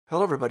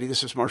Hello, everybody.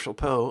 This is Marshall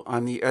Poe.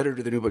 I'm the editor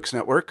of the New Books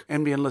Network.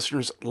 NBN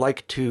listeners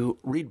like to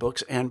read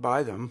books and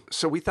buy them.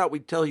 So we thought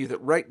we'd tell you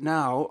that right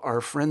now, our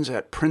friends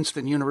at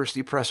Princeton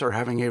University Press are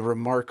having a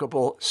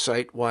remarkable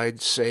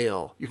site-wide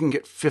sale. You can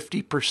get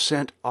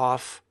 50%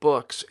 off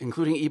books,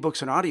 including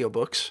ebooks and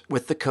audiobooks,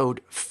 with the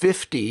code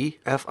 50,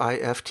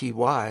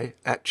 F-I-F-T-Y,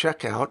 at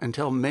checkout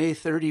until May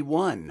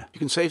 31. You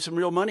can save some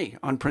real money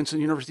on Princeton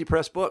University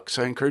Press books.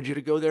 I encourage you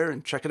to go there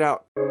and check it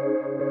out.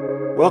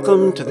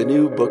 Welcome to the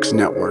New Books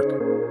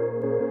Network.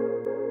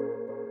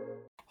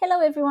 Hello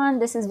everyone,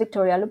 this is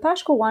Victoria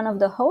Lupashko, one of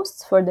the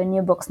hosts for the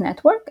New Books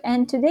Network,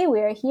 and today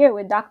we are here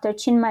with Dr.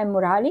 Chinmay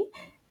Murali,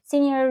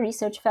 Senior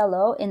Research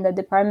Fellow in the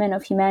Department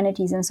of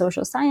Humanities and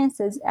Social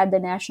Sciences at the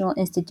National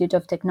Institute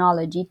of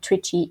Technology,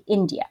 Trichy,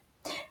 India.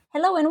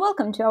 Hello and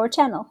welcome to our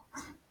channel.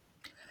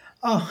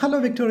 Hello,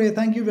 Victoria.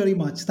 Thank you very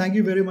much. Thank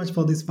you very much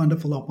for this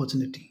wonderful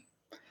opportunity.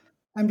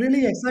 I'm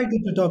really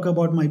excited to talk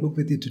about my book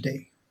with you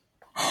today.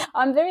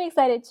 I'm very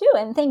excited too,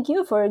 and thank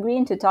you for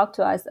agreeing to talk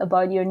to us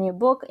about your new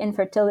book,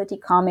 Infertility,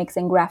 Comics,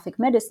 and Graphic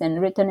Medicine,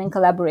 written in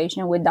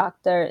collaboration with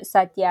Dr.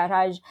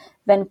 Sathyaraj.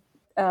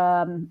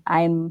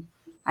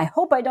 I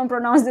hope I don't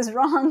pronounce this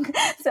wrong.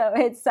 So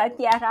it's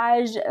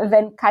Sathyaraj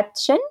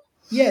Venkatesan.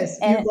 Yes,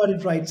 you got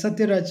it right.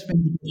 Sathyaraj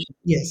Venkatesan.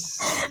 Yes.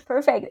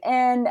 Perfect.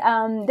 And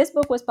this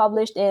book was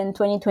published in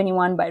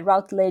 2021 by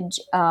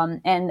Routledge,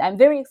 and I'm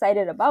very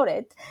excited about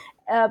it.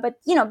 But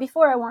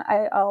before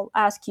I'll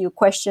ask you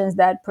questions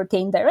that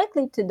pertain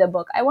directly to the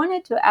book. I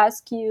wanted to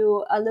ask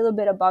you a little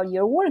bit about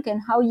your work and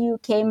how you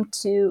came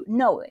to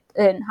know it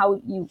and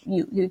how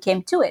you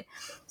came to it.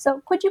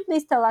 So could you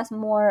please tell us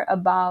more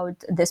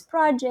about this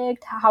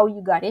project, how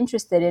you got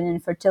interested in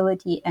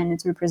infertility and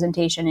its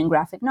representation in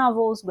graphic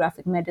novels,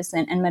 graphic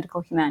medicine, and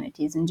medical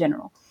humanities in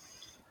general?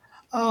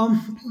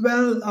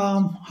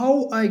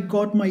 How I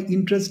got my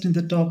interest in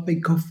the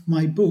topic of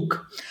my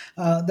book,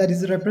 that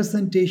is a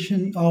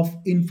representation of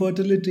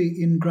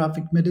infertility in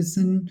graphic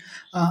medicine,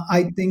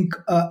 I think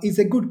is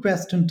a good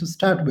question to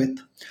start with.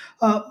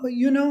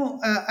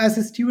 As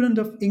a student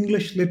of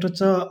English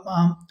literature,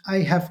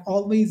 I have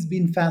always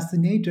been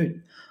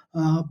fascinated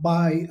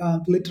by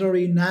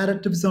literary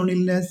narratives on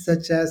illness,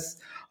 such as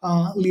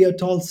Leo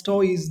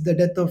Tolstoy's The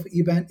Death of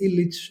Ivan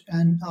Ilyich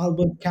and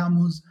Albert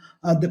Camus'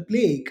 The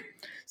Plague.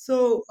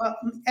 So,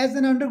 as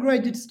an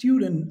undergraduate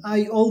student,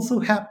 I also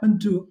happen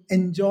to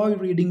enjoy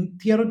reading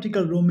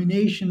theoretical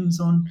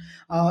ruminations on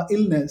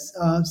illness,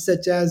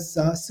 such as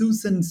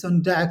Susan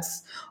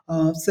Sontag's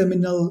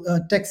seminal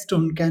text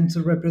on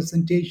cancer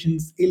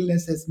representations,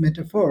 Illness as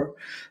Metaphor.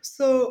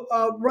 So,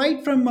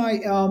 right from my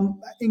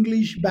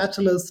English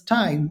bachelor's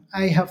time,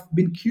 I have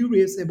been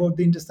curious about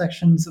the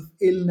intersections of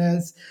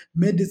illness,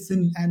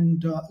 medicine,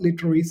 and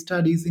literary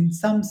studies in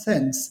some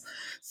sense.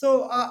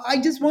 So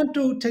I just want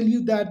to tell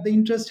you that the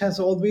interest has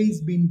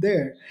always been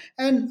there.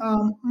 And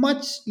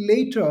much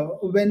later,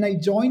 when I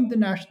joined the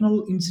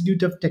National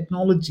Institute of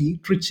Technology,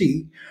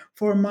 Trichy,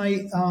 for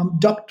my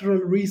doctoral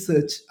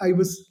research, I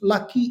was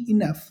lucky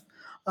enough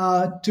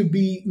to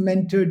be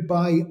mentored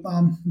by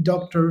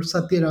Dr.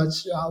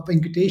 Satyaraj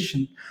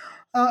Venkatesan.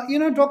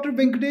 Dr.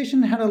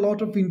 Venkatesan had a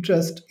lot of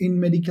interest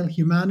in medical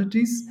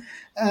humanities,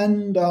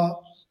 and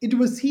it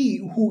was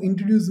he who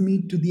introduced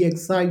me to the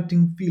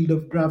exciting field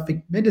of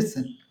graphic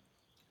medicine.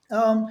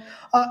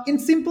 In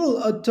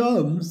simple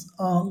terms,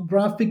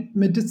 graphic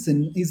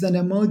medicine is an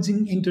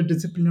emerging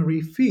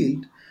interdisciplinary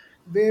field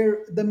where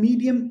the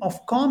medium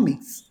of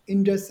comics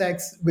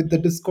intersects with the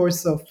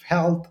discourse of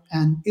health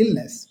and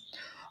illness.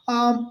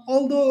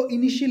 Although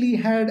initially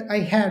I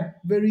had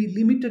very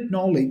limited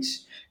knowledge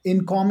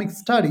in comic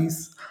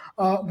studies,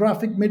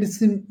 graphic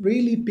medicine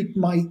really piqued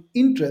my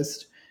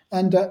interest,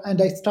 and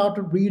I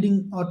started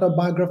reading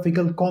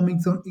autobiographical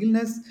comics on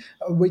illness,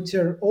 which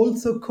are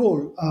also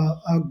called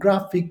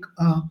graphic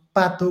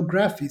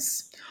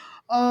pathographies.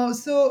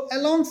 So,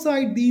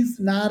 alongside these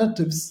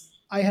narratives,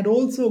 I had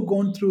also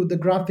gone through the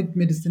Graphic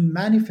Medicine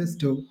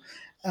Manifesto,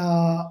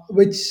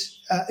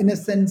 which, in a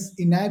sense,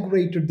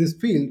 inaugurated this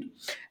field,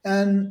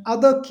 and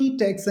other key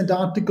texts and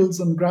articles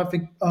on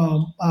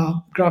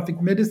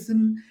graphic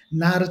medicine,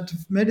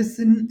 narrative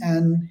medicine,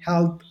 and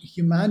health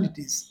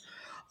humanities.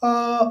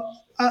 Uh,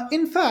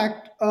 in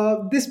fact,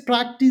 this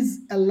practice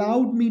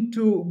allowed me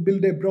to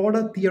build a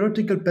broader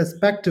theoretical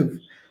perspective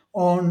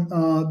on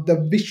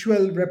the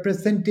visual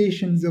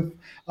representations of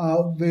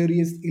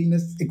various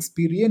illness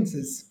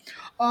experiences.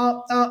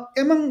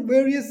 Among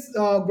various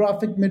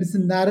graphic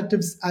medicine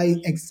narratives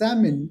I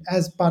examined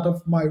as part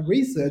of my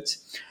research,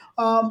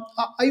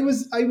 I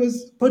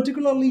was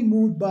particularly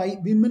moved by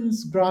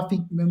women's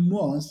graphic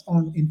memoirs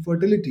on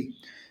infertility.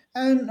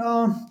 And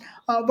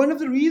one of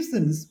the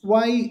reasons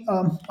why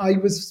I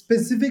was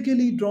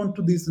specifically drawn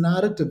to these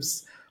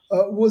narratives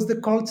was the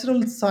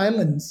cultural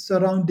silence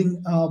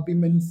surrounding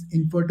women's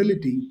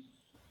infertility.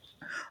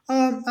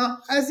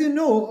 As you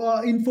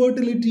know,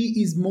 infertility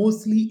is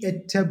mostly a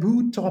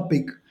taboo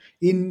topic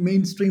in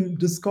mainstream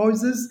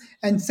discourses,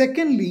 and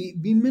secondly,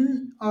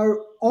 women are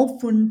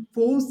often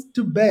forced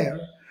to bear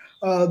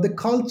the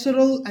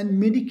cultural and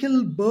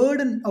medical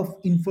burden of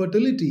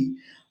infertility,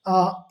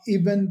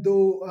 even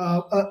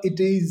though it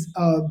is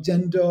a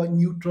gender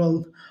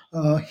neutral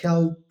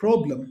health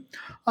problem.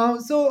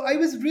 So I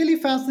was really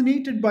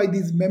fascinated by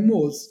these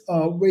memos,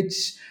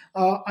 which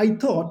I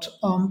thought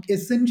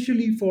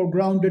essentially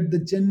foregrounded the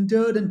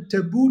gendered and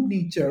tabooed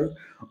nature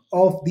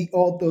of the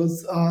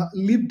author's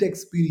lived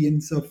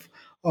experience of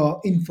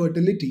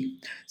infertility.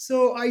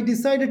 So I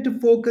decided to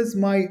focus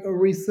my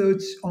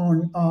research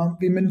on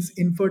women's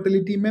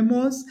infertility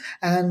memoirs,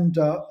 and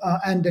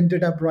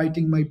ended up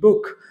writing my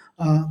book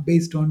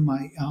based on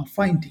my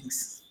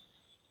findings.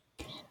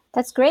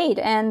 That's great,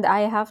 and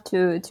I have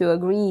to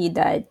agree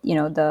that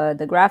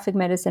the graphic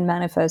medicine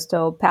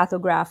manifesto,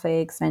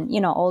 pathographics,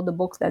 and all the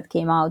books that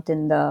came out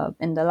in the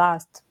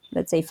last,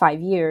 let's say, 5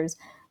 years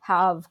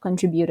have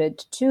contributed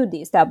to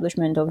the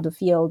establishment of the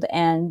field,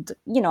 and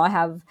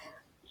have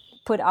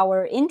put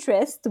our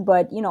interest,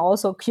 but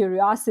also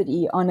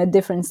curiosity on a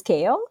different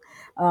scale.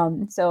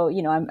 So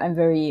I'm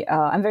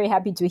very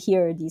happy to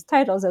hear these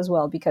titles as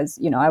well, because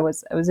I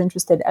was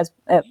interested as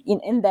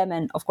in them,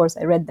 and of course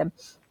I read them.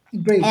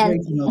 Great, And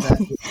great to know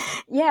that.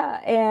 yeah,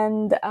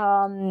 and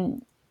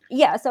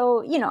yeah,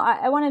 so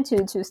I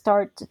wanted to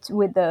start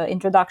with the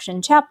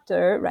introduction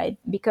chapter, right?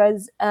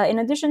 Because in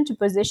addition to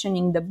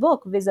positioning the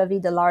book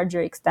vis-a-vis the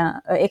larger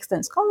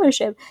extant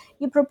scholarship,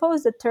 you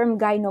propose the term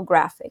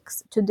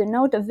gynographics to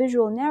denote a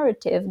visual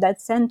narrative that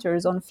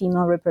centers on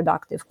female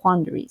reproductive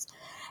quandaries.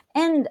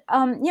 And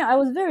I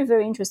was very,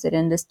 very interested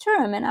in this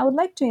term, and I would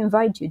like to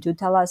invite you to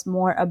tell us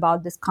more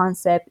about this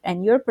concept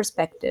and your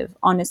perspective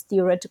on its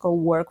theoretical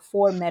work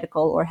for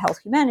medical or health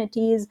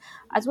humanities,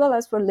 as well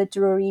as for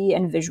literary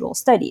and visual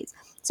studies.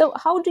 So,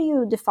 how do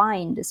you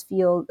define this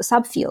field,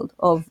 subfield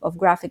of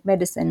graphic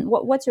medicine?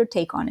 What's your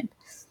take on it?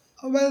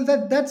 Well,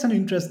 that's an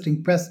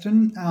interesting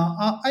question.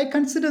 I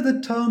consider the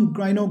term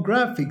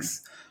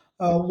gynographics,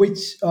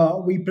 which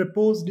we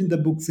proposed in the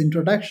book's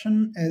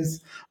introduction,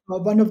 as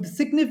one of the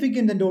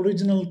significant and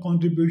original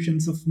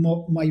contributions of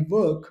my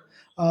work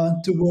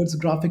towards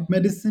graphic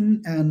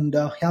medicine and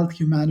health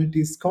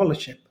humanities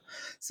scholarship.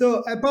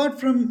 So, apart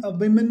from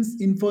women's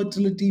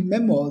infertility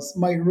memoirs,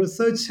 my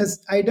research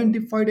has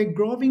identified a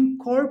growing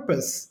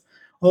corpus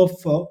of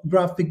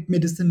graphic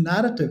medicine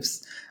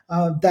narratives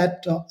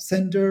that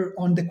center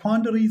on the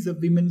quandaries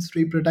of women's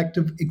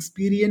reproductive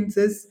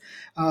experiences,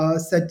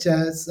 such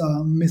as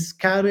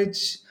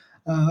miscarriage,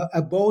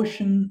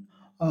 abortion,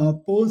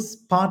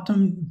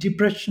 postpartum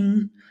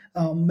depression,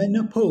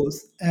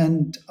 menopause,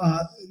 and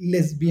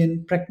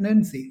lesbian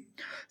pregnancy.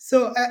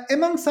 So,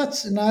 among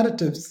such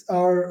narratives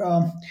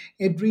are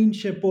Adrienne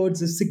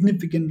Shepard's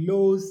Significant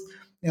Loss,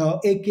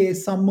 A.K.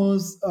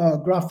 Summers'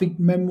 graphic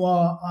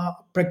memoir,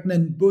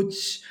 Pregnant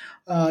Butch,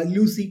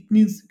 Lucy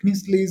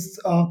Knisley's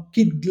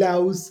Kid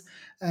Gloves,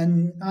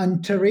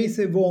 and Therese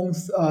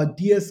Wong's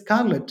Dear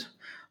Scarlet,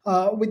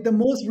 with the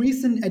most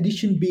recent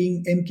addition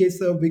being M.K.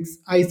 Cervik's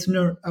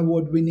Eisner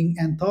Award winning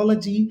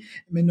anthology,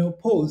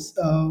 Menopause,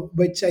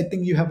 which I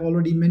think you have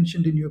already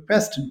mentioned in your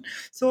question.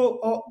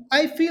 So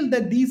I feel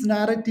that these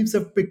narratives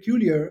are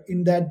peculiar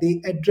in that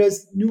they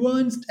address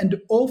nuanced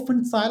and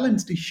often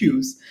silenced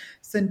issues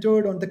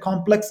centered on the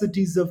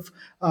complexities of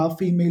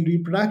female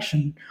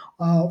reproduction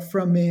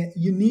from a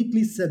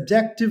uniquely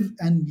subjective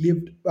and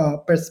lived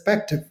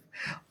perspective.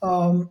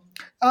 Um,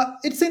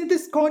 it's in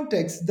this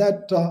context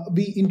that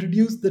we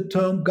introduced the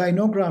term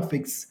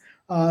gynographics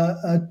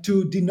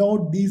to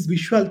denote these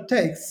visual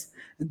texts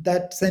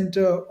that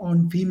center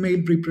on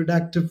female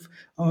reproductive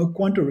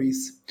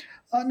quandaries.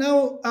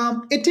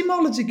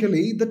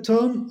 Etymologically, the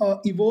term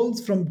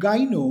evolves from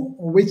gyno,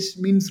 which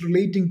means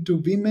relating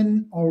to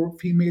women or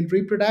female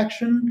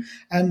reproduction,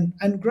 and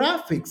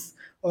graphics,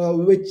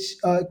 which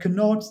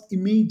connotes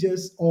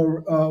images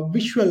or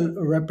visual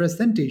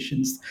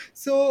representations.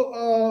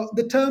 So,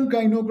 the term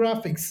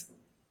gynographics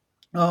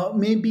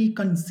may be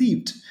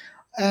conceived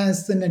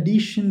as an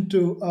addition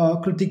to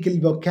critical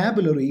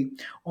vocabulary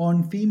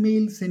on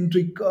female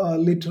centric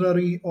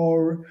literary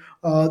or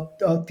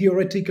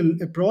theoretical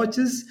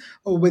approaches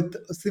with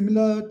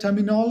similar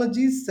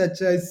terminologies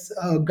such as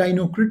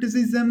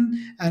gynocriticism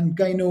and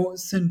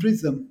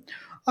gynocentrism.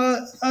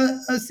 While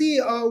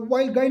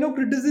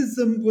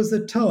gynocriticism was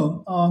a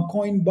term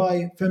coined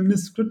by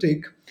feminist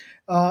critic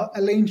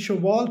Elaine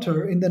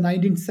Showalter in the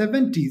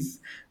 1970s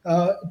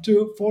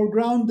to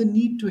foreground the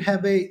need to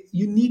have a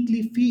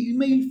uniquely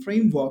female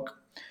framework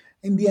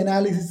in the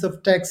analysis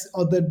of texts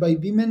authored by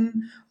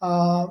women.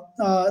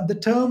 The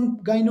term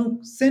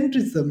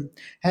gynocentrism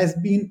has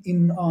been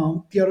in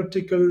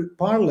theoretical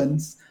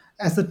parlance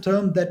as a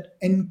term that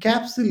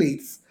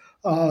encapsulates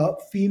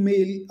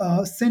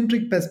female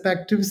centric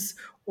perspectives,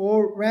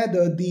 or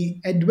rather the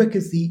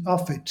advocacy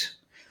of it.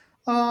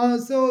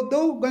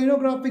 Though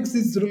gynographics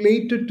is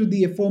related to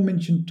the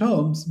aforementioned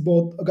terms,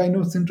 both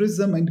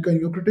gynocentrism and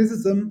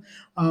gynocriticism,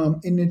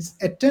 in its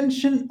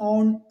attention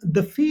on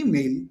the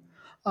female,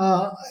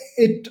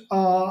 it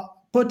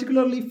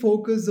particularly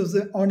focuses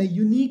on a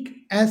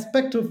unique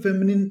aspect of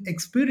feminine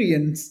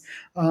experience,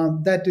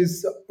 that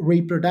is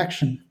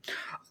reproduction.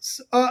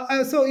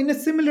 So, in a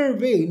similar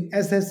vein,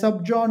 as a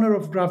subgenre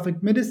of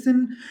graphic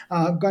medicine,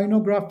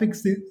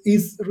 gynographics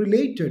is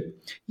related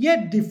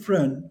yet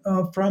different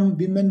from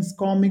women's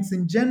comics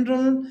in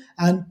general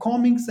and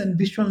comics and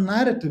visual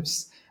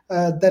narratives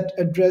that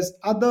address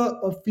other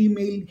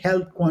female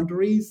health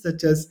quandaries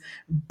such as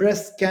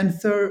breast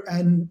cancer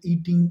and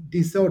eating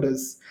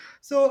disorders.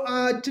 So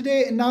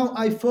today, now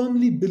I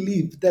firmly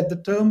believe that the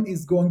term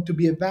is going to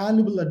be a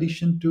valuable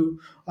addition to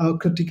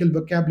critical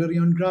vocabulary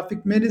on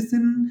graphic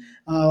medicine,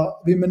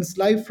 women's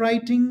life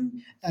writing,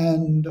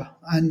 and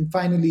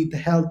finally the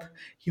health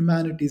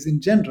humanities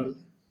in general.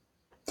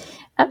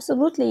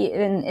 Absolutely,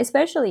 and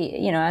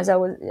especially,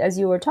 as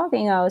you were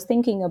talking, I was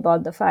thinking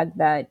about the fact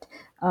that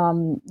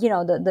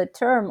the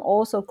term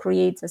also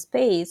creates a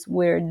space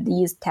where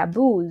these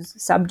taboos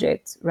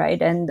subjects, right,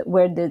 and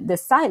where the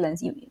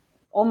silence,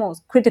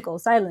 almost critical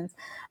silence,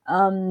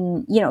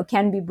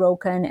 can be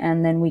broken,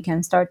 and then we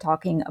can start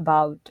talking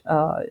about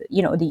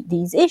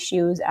these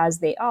issues as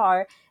they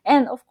are.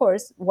 And of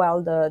course,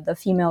 while the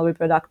female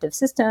reproductive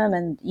system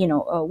and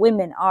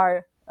women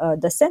are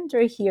the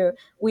center here,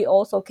 we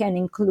also can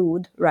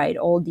include, right,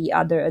 all the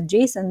other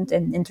adjacent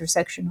and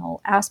intersectional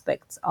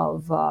aspects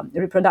of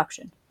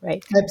reproduction,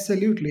 right?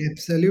 Absolutely,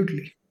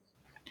 absolutely.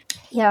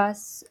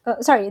 Yes.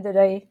 Sorry,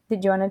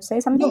 did you want to say No,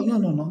 something? no,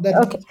 no, no. That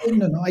Okay.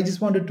 no, no. I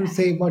just wanted to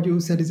say what you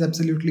said is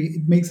absolutely.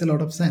 It makes a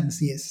lot of sense.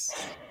 Yes.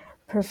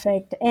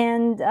 Perfect.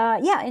 And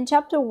yeah, in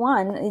chapter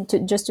one,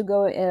 just to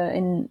go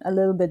in a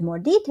little bit more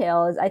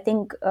details, I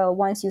think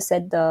once you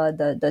set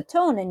the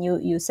tone and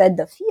you set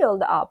the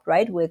field up,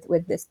 right,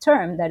 with this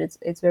term, that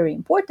it's very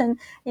important.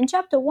 In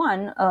chapter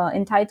one,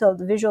 entitled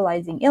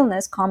Visualizing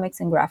Illness,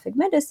 Comics and Graphic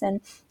Medicine,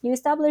 you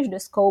establish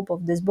the scope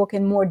of this book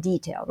in more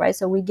detail, right?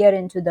 So we get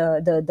into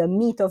the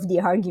meat of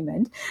the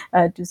argument,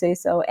 to say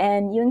so,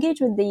 and you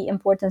engage with the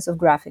importance of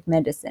graphic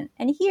medicine.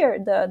 And here,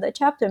 the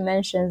chapter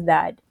mentions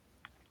that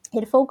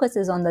it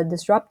focuses on the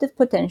disruptive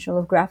potential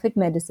of graphic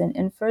medicine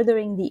in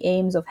furthering the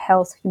aims of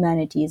health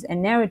humanities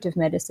and narrative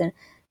medicine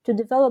to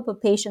develop a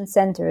patient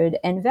centered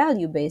and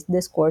value based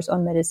discourse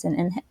on medicine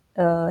and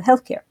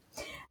healthcare.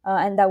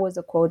 And that was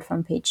a quote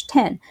from page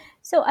 10.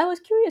 So I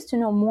was curious to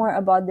know more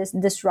about this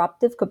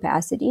disruptive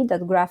capacity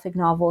that graphic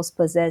novels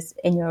possess,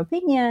 in your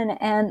opinion,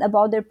 and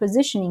about their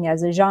positioning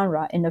as a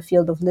genre in the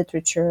field of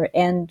literature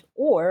and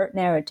or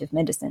narrative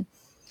medicine.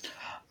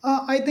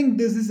 I think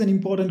this is an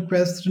important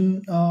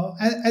question.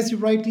 As you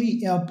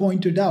rightly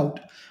pointed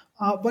out,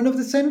 one of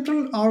the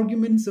central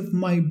arguments of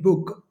my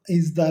book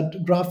is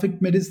that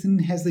graphic medicine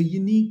has a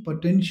unique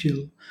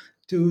potential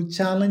to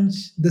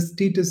challenge the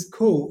status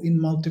quo in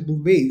multiple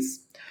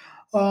ways.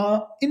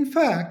 In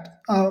fact,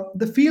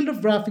 the field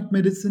of graphic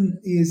medicine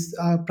is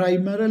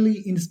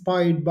primarily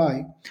inspired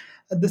by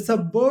the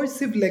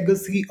subversive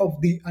legacy of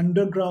the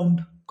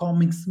underground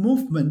comics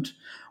movement,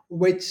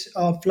 which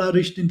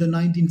flourished in the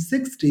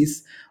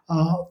 1960s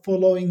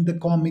following the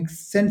comics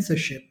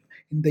censorship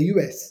in the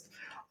US.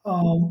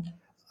 Um,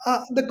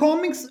 the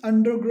comics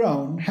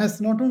underground has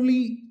not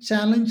only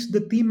challenged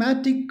the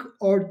thematic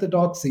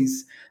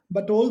orthodoxies,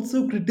 but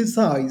also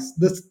criticized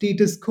the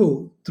status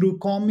quo through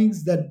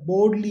comics that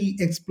boldly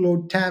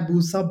explore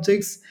taboo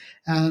subjects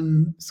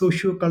and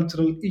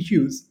socio-cultural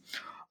issues.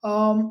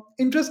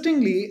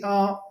 Interestingly,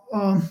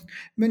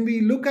 when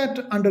we look at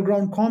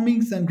underground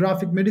comics and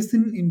graphic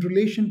medicine in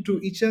relation to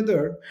each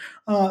other,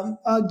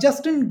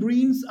 Justin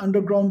Green's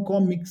underground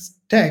comics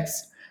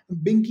text,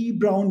 Binky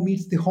Brown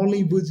Meets the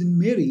Holy Virgin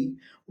Mary,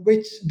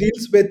 which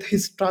deals with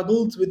his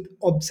struggles with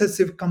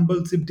obsessive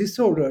compulsive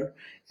disorder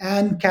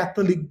and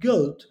Catholic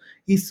guilt,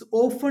 is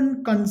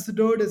often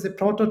considered as a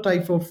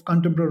prototype of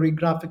contemporary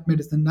graphic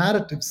medicine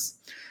narratives.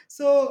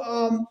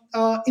 So,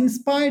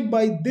 inspired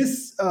by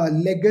this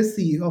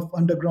legacy of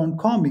underground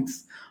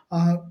comics,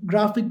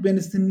 graphic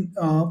medicine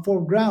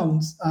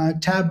foregrounds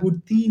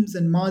taboo themes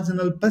and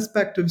marginal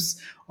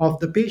perspectives of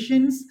the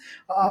patients,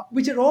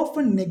 which are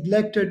often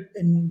neglected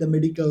in the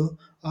medical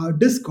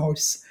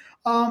discourse.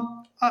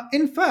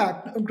 In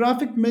fact,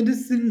 graphic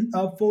medicine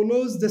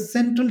follows the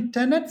central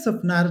tenets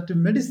of narrative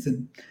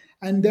medicine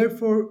and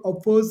therefore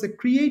offers a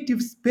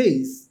creative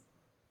space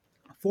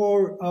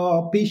for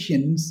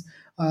patients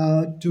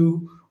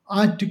to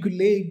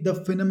articulate the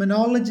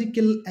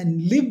phenomenological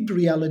and lived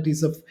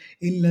realities of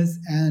illness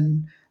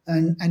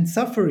and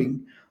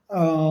suffering,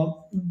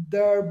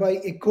 thereby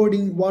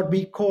according what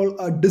we call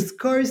a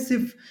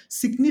discursive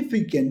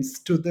significance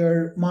to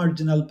their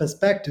marginal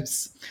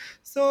perspectives.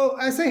 So,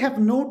 as I have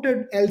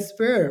noted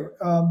elsewhere,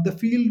 the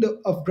field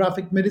of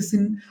graphic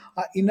medicine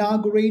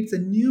inaugurates a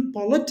new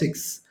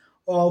politics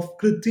of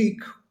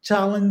critique,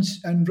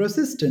 challenge, and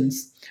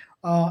resistance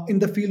in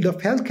the field of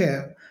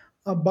healthcare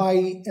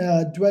by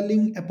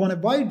dwelling upon a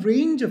wide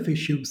range of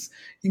issues,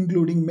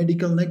 including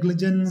medical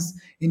negligence,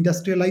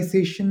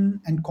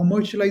 industrialization and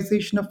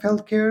commercialization of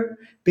healthcare,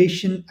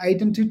 patient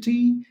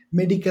identity,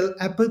 medical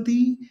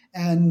apathy,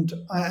 and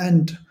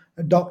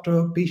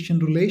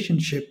doctor-patient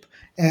relationship,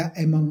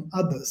 among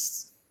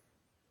others.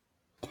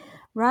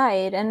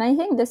 Right, and I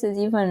think this is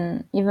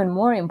even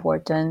more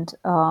important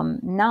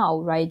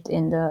now, right,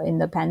 in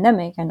the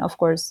pandemic, and of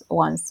course,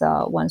 once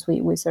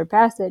we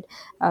surpass it,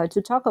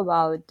 to talk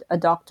about a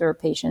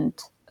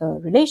doctor-patient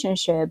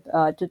relationship,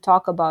 to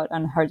talk about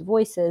unheard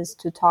voices,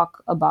 to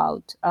talk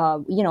about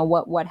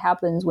what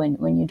happens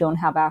when you don't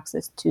have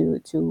access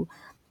to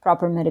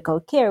proper medical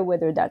care,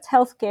 whether that's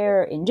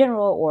healthcare in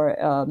general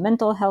or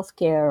mental health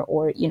care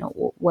or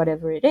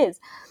whatever it is.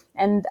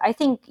 And I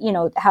think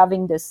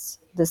having this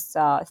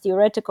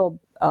theoretical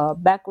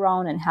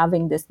background and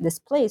having this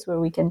place where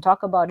we can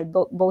talk about it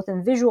both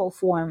in visual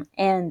form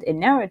and in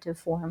narrative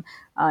form,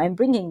 and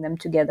bringing them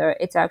together,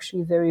 it's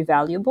actually very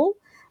valuable.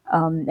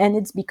 And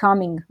it's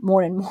becoming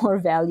more and more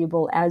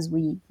valuable as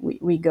we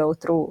go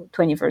through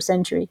 21st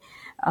century.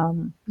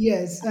 um,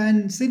 Yes,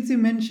 and since you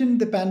mentioned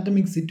the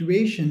pandemic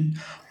situation,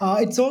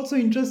 it's also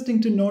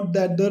interesting to note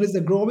that there is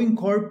a growing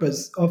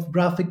corpus of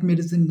graphic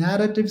medicine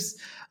narratives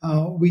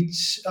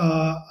which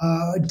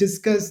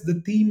discuss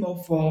the theme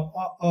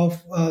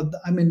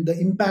the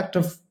impact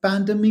of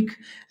pandemic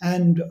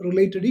and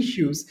related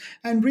issues.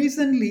 And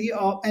recently,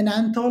 an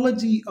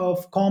anthology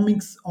of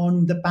comics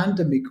on the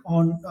pandemic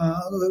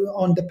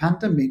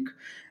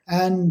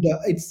and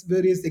its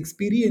various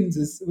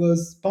experiences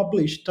was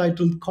published,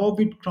 titled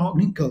COVID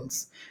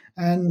Chronicles.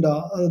 And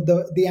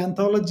the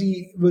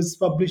anthology was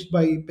published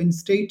by Penn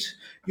State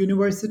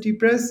University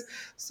Press.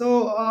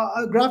 So,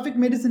 graphic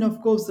medicine,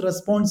 of course,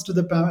 responds to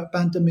the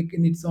pandemic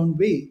in its own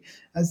way.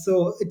 And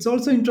so, it's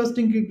also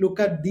interesting to look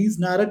at these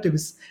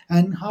narratives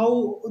and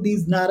how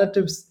these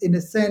narratives, in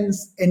a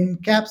sense,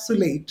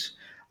 encapsulate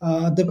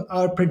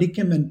our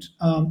predicament,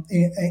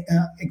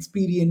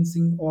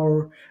 experiencing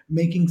or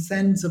making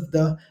sense of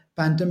the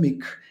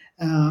pandemic,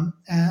 and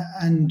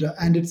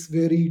its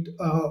varied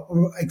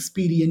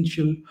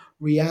experiential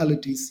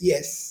realities.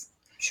 Yes.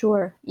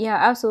 Sure. Yeah,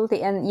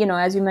 absolutely. And,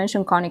 as you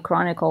mentioned, Conic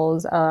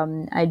Chronicles,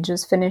 I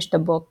just finished a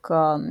book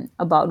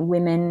about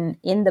women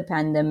in the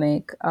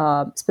pandemic,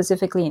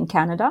 specifically in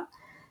Canada.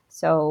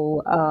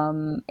 So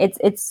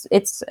it's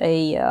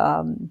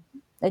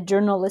a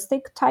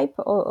journalistic type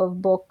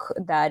of book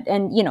that,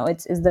 and,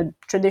 it's the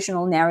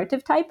traditional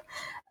narrative type.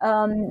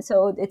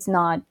 So it's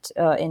not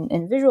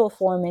in visual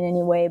form in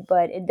any way,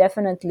 but it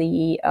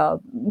definitely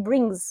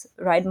brings,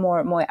 right,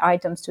 more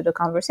items to the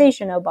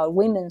conversation about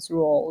women's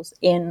roles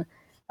in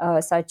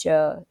such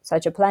a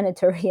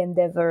planetary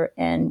endeavor,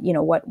 and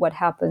what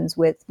happens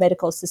with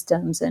medical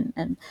systems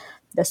and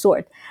the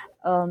sort.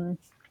 um,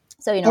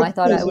 so I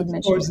thought I would Of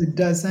mention course, it. it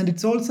does, and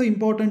it's also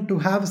important to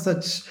have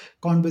such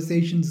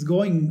conversations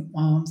going.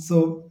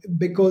 So,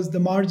 because the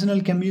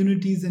marginal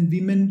communities and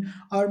women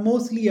are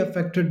mostly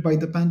affected by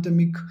the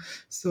pandemic,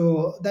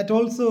 so that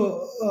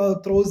also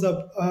throws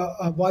up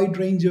a wide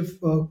range of,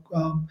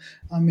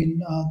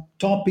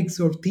 topics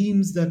or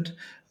themes that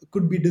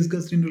could be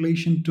discussed in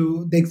relation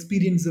to the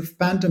experience of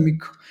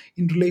pandemic,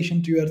 in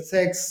relation to your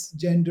sex,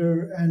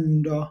 gender,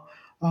 and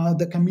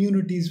the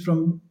communities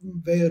from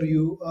where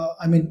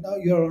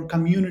your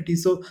community.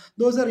 So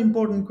those are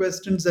important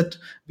questions that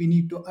we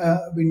need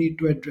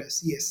to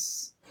address.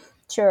 Yes.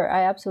 Sure,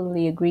 I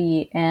absolutely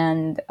agree.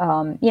 And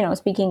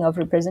speaking of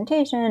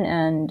representation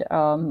and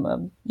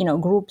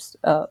groups,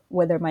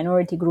 whether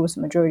minority groups,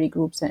 majority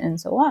groups, and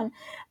so on,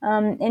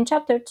 in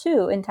chapter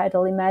 2,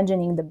 entitled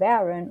 "Imagining the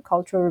Barren: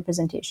 Cultural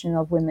Representation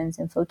of Women's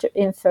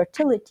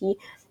Infertility,"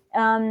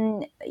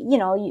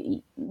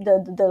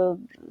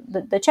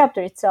 the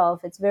chapter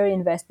itself, it's very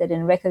invested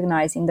in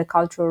recognizing the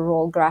cultural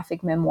role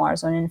graphic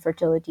memoirs on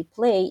infertility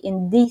play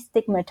in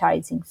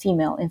destigmatizing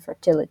female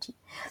infertility.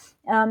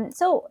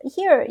 So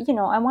here,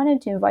 I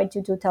wanted to invite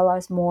you to tell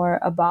us more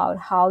about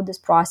how this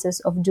process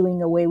of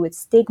doing away with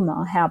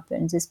stigma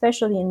happens,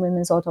 especially in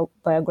women's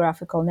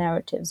autobiographical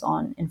narratives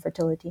on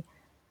infertility.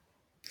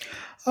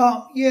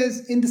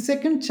 Yes, in the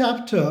second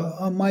chapter,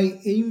 my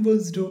aim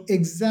was to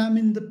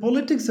examine the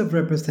politics of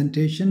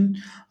representation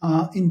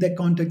in the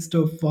context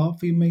of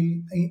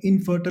female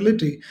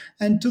infertility.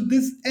 And to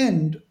this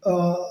end,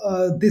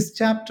 this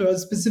chapter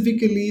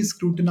specifically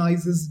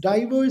scrutinizes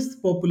diverse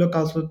popular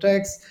cultural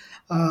texts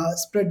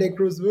spread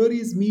across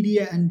various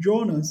media and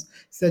genres,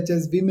 such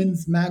as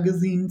women's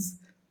magazines,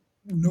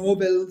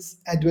 novels,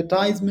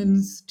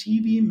 advertisements,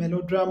 TV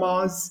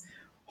melodramas,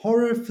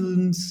 horror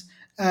films,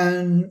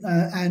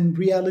 and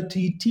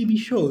reality TV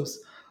shows.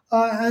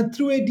 And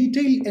through a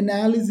detailed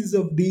analysis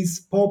of these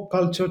pop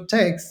culture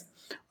texts,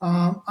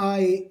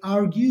 I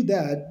argue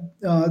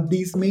that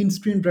these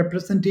mainstream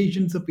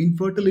representations of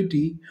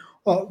infertility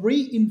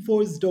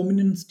reinforce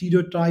dominant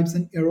stereotypes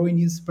and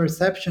erroneous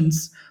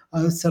perceptions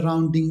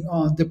surrounding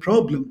the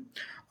problem.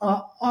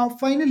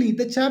 Finally,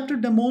 the chapter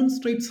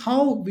demonstrates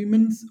how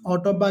women's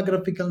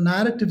autobiographical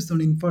narratives on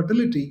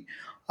infertility,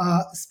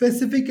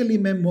 specifically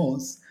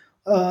memoirs,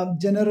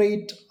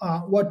 generate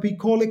what we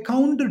call a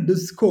counter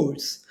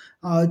discourse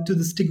to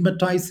the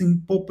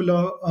stigmatizing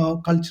popular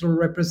cultural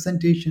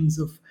representations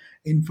of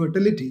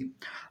infertility.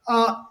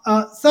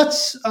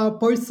 Such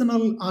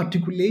personal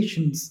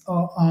articulations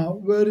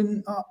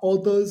wherein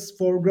authors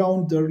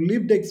foreground their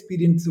lived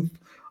experience of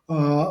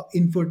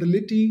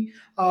infertility.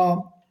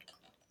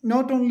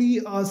 Not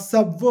only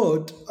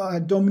subvert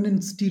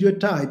dominant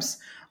stereotypes,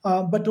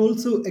 but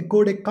also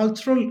accord a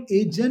cultural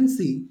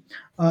agency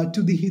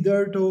to the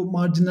hitherto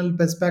marginal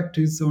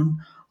perspectives on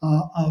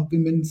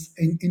women's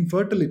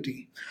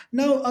infertility.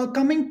 Now,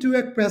 coming to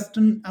a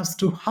question as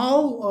to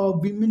how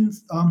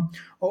women's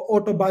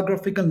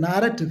autobiographical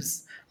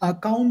narratives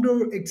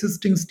counter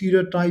existing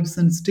stereotypes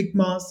and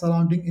stigma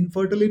surrounding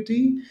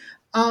infertility.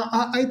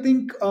 I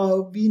think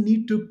we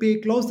need to pay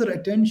closer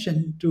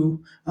attention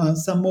to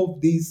some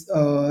of these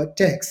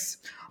texts.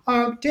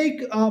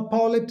 Take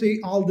Paulette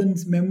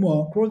Alden's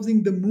memoir,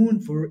 Crossing the Moon,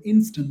 for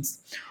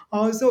instance.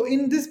 So,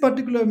 in this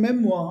particular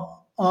memoir,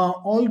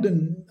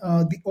 Alden,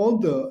 the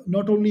author,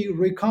 not only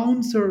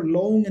recounts her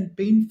long and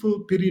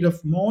painful period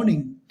of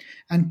mourning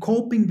and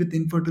coping with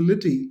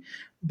infertility,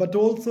 but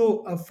also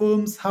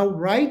affirms how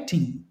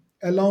writing,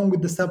 along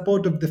with the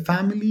support of the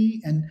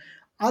family and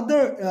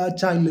other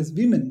childless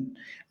women,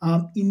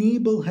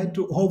 enable her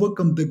to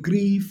overcome the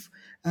grief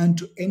and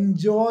to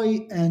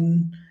enjoy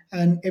and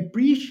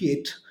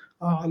appreciate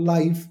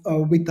life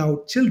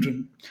without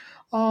children.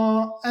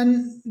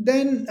 And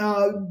then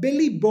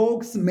Billy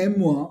Bogg's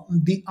memoir,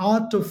 The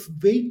Art of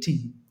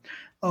Waiting,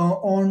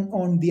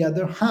 on the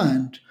other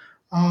hand,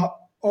 uh,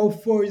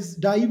 offers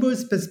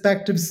diverse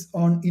perspectives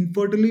on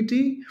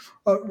infertility,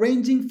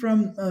 ranging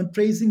from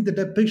tracing the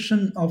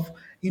depiction of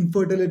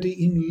infertility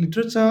in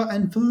literature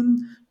and film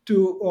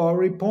to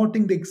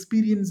reporting the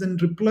experience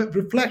and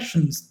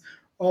reflections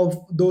of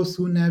those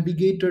who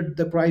navigated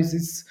the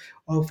crisis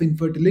of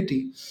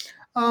infertility.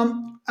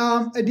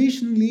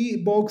 Additionally,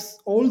 Box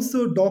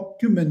also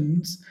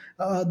documents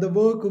the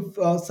work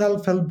of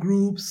self help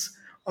groups,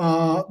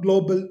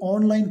 global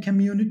online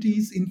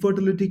communities,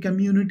 infertility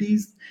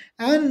communities,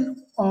 and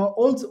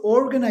also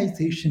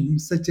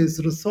organizations such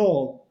as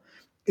Resolve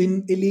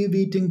in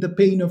alleviating the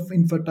pain of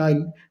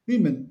infertile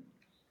women.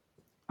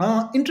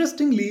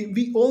 Interestingly,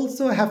 we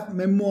also have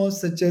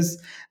memoirs such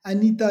as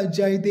Anita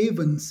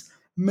Jayadevan's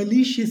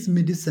Malicious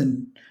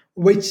Medicine,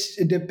 which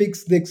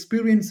depicts the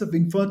experience of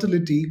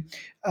infertility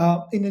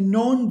in a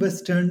non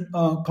Western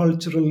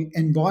cultural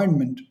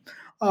environment.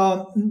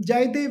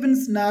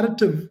 Jayadevan's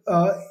narrative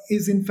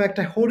is, in fact,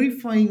 a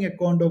horrifying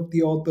account of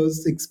the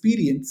author's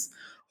experience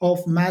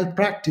of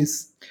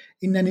malpractice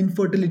in an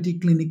infertility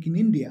clinic in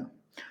India.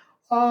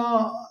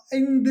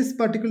 In this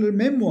particular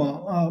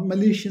memoir,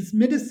 Malicious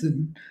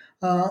Medicine,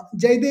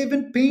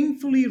 Jaydevan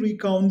painfully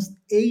recounts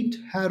 8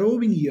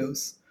 harrowing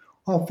years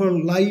of her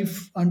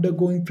life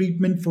undergoing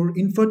treatment for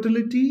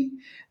infertility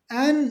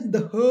and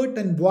the hurt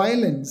and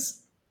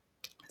violence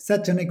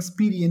such an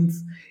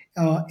experience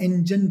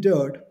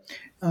engendered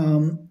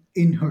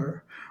in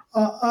her.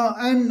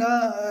 And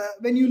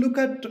when you look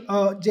at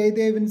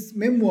Jaydevan's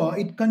memoir,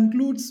 it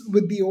concludes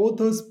with the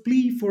author's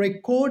plea for a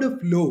code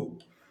of law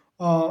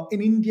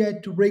in India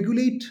to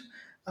regulate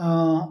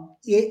uh,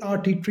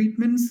 ART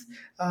treatments,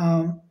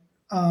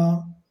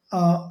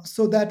 uh,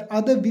 so that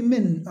other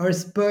women are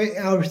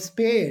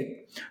spared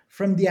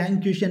from the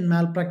anguish and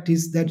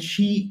malpractice that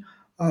she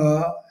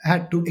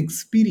had to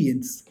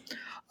experience.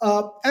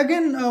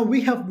 Again,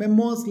 we have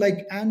memoirs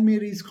like Anne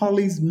Marie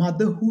Holly's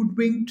Motherhood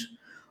Winked,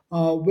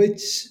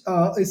 which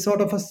is sort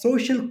of a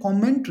social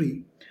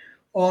commentary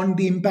on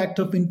the impact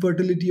of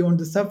infertility on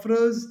the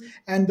sufferers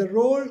and the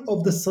role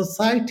of the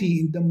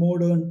society in the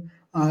modern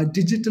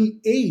digital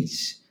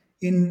age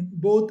in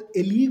both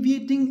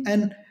alleviating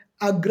and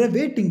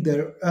aggravating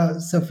their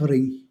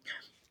suffering.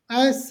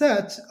 As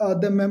such,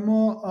 the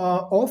memo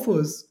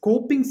offers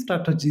coping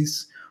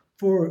strategies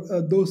for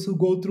those who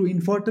go through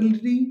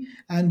infertility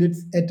and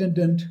its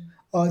attendant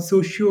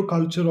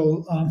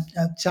socio-cultural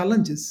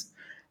challenges.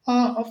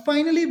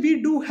 Finally,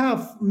 we do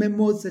have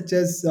memos such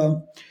as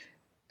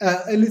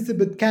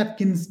Elizabeth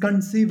Catkin's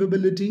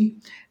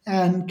Conceivability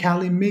and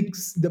Callie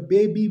Mick's The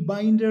Baby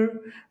Binder,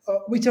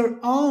 which are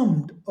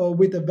armed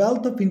with a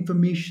wealth of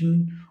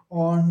information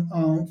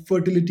on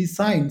fertility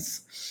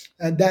science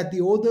that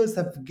the authors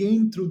have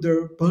gained through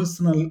their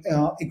personal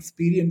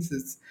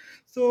experiences.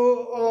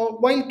 So,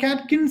 while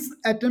Catkins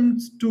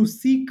attempts to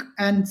seek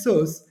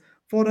answers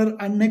for her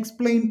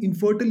unexplained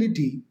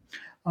infertility,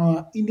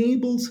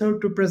 enables her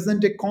to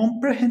present a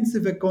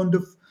comprehensive account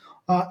of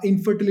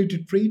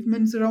infertility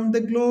treatments around the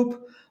globe.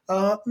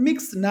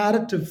 Mixed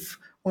narrative,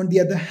 on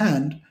the other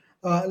hand,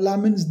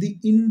 laments the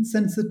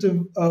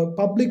insensitive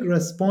public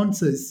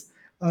responses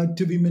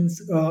to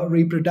women's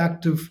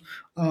reproductive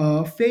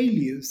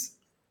failures.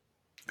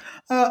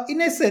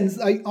 In a sense,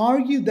 I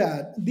argue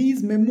that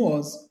these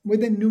memoirs,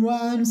 with a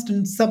nuanced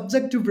and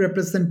subjective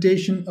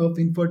representation of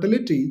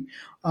infertility,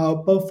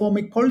 perform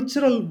a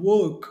cultural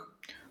work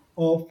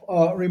of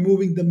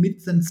removing the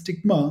myths and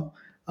stigma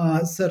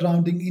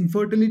surrounding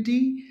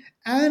infertility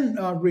and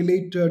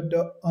related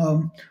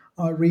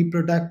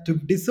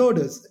reproductive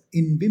disorders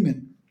in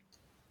women.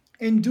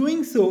 In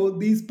doing so,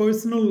 these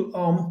personal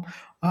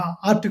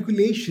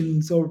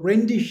articulations or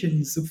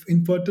renditions of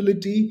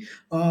infertility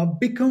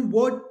become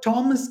what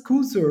Thomas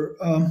Kuser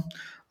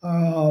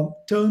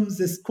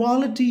terms as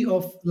quality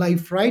of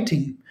life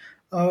writing,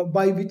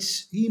 by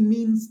which he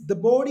means the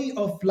body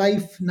of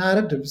life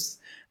narratives,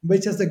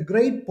 which has a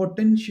great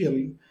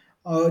potential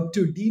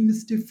to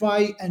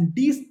demystify and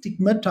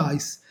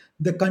destigmatize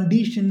the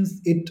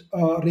conditions it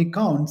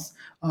recounts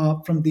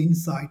from the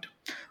inside.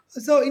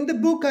 So, in the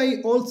book,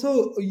 I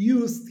also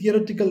use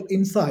theoretical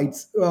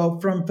insights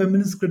from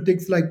feminist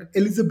critics like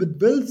Elizabeth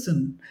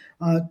Wilson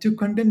to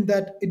contend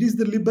that it is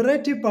the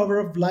liberative power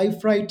of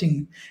life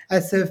writing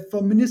as a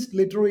feminist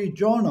literary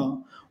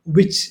genre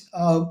which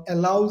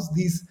allows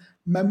these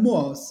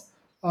memoirs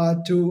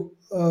to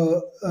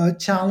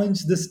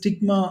challenge the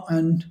stigma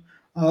and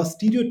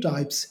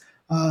stereotypes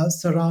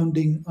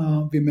surrounding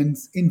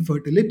women's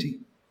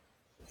infertility.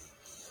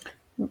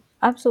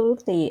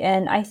 Absolutely,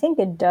 and I think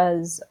it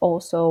does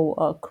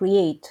also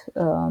create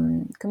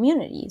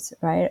communities,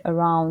 right,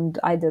 around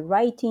either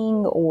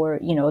writing or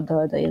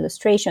the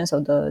illustrations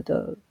or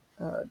the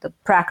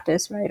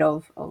practice, right,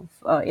 of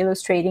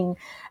illustrating,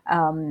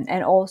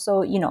 and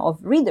also of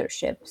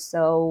readership.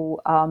 So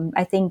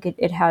I think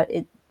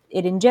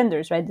it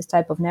engenders, right, this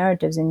type of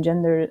narratives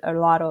engender a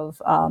lot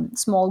of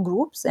small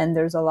groups, and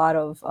there's a lot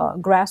of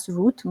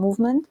grassroots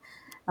movement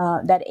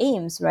that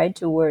aims, right,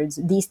 towards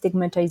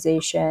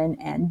destigmatization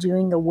and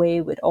doing away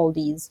with all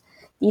these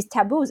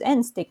taboos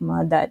and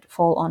stigma that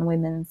fall on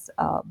women's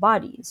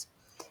bodies.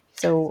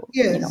 So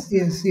Yes,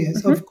 yes,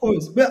 yes, mhm. of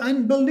course. But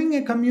and building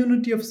a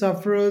community of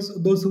sufferers,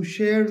 those who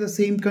share the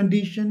same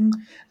condition,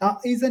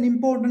 is an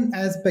important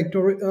aspect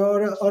or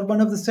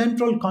one of the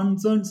central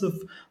concerns of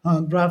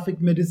graphic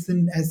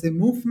medicine as a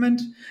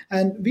movement.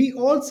 And we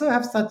also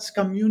have such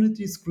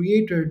communities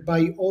created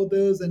by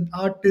authors and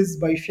artists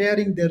by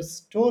sharing their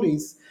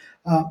stories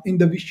in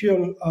the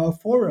visual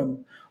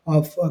forum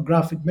of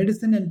graphic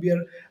medicine, and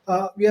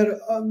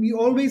we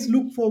always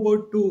look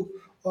forward to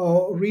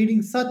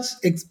reading such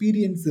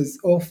experiences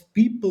of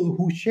people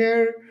who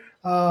share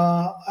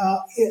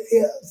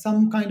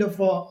some kind of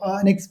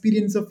an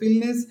experience of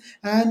illness,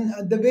 and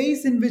the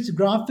ways in which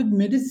graphic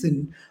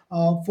medicine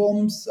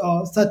forms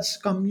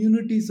such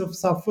communities of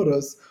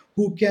sufferers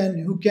who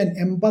can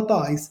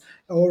empathize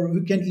or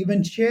who can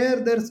even share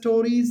their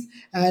stories,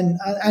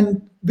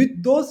 and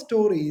with those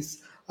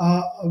stories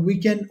we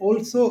can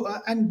also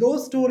and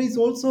those stories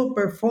also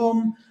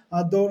perform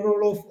the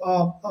role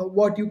of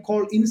what you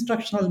call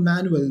instructional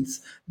manuals,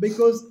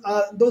 because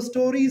those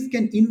stories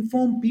can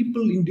inform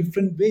people in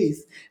different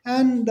ways,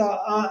 and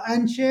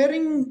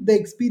sharing the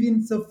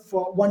experience of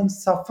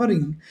one's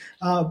suffering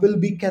will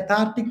be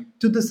cathartic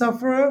to the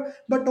sufferer,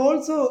 but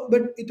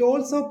it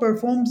also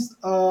performs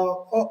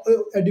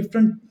a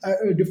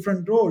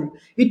different role.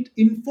 It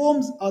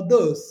informs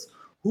others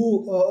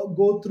who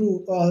go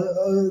through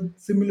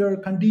similar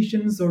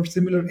conditions or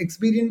similar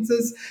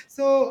experiences.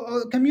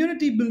 So,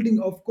 community building,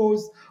 of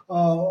course,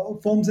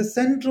 forms a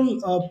central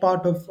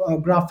part of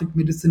graphic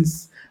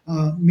medicine's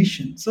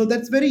mission. So,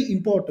 that's very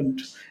important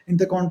in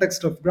the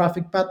context of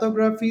graphic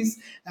pathographies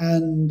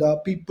and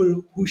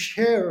people who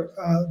share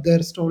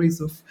their stories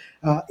of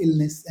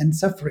illness and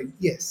suffering.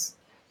 Yes.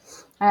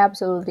 I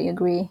absolutely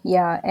agree.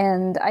 Yeah,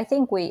 and I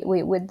think we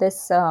with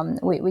this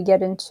we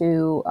get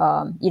into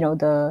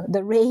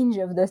the range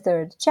of the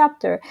third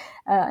chapter,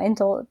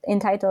 entitled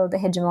 "The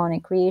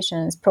Hegemonic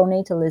Creations,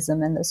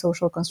 Pronatalism, and the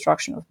Social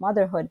Construction of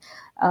Motherhood,"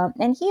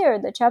 and here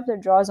the chapter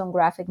draws on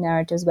graphic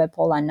narratives by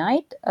Paula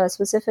Knight,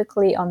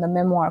 specifically on the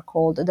memoir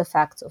called "The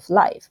Facts of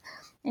Life."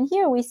 And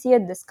here we see a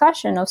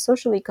discussion of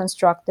socially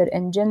constructed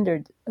and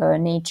gendered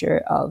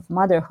nature of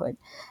motherhood.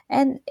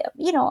 And,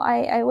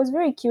 I was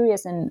very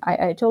curious, and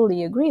I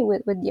totally agree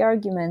with the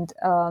argument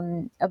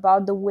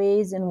about the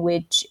ways in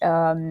which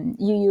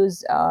you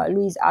use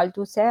Louise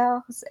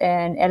Althusser's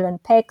and Ellen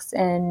Peck's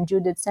and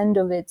Judith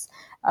Sendowitz,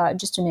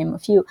 just to name a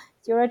few,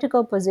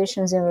 theoretical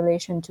positions in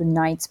relation to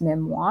Knight's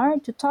memoir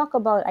to talk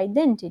about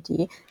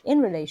identity in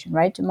relation,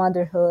 right, to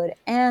motherhood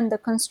and the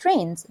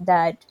constraints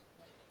that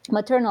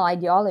maternal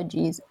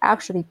ideologies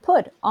actually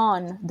put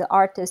on the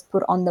artist,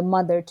 put on the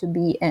mother to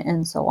be,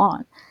 and so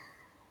on.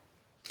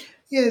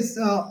 Yes,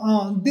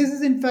 this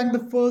is in fact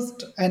the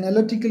first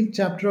analytical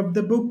chapter of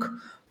the book,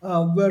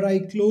 where I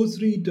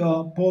close read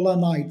Paula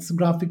Knight's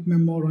graphic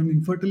memoir on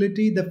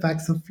infertility, The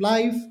Facts of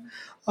Life.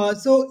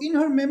 So, in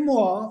her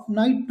memoir,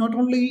 Knight not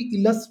only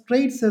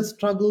illustrates her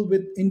struggle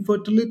with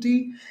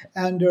infertility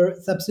and her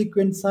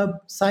subsequent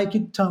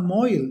psychic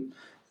turmoil,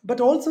 but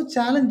also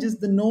challenges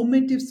the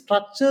normative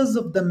structures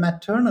of the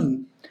maternal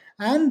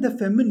and the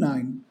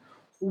feminine,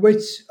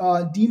 which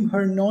deem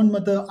her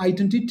non-mother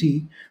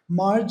identity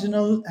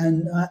marginal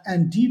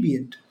and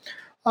deviant.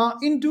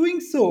 In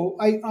doing so,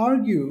 I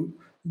argue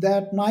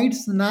that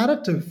Knight's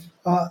narrative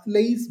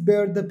lays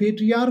bare the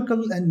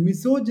patriarchal and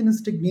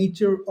misogynistic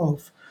nature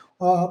of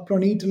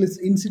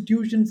pronatalist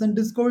institutions and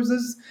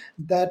discourses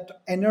that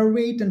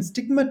enervate and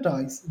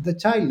stigmatize the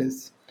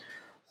childless.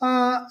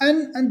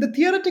 And the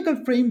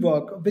theoretical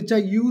framework which I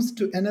used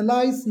to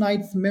analyze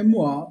Knight's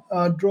memoir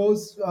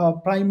draws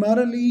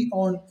primarily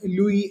on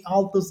Louis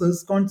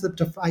Althusser's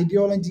concept of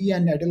ideology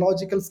and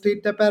ideological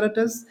state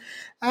apparatus,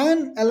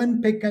 and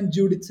Ellen Peck and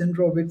Judith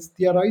Sendrowitz's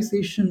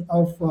theorization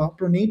of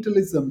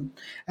pronatalism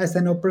as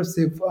an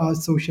oppressive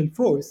social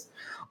force.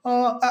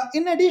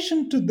 In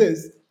addition to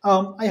this,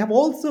 I have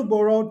also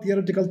borrowed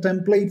theoretical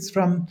templates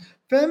from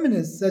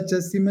feminists such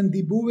as Simone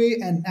de Beauvoir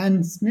and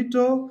Anne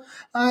Snitto,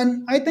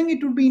 and I think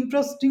it would be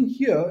interesting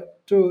here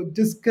to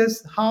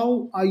discuss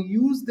how I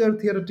use their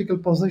theoretical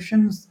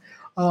positions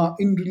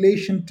in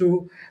relation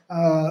to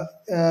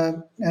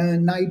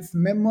Knight's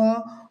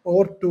memoir,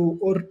 or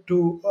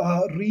to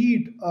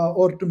read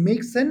or to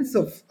make sense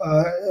of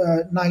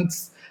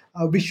Knight's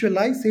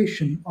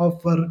visualization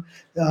of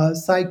her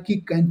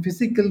psychic and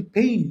physical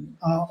pain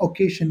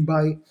occasioned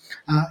by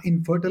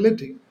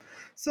infertility.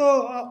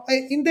 So,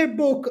 in their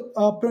book,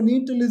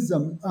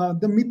 Pronatalism,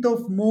 The Myth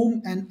of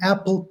Mom and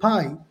Apple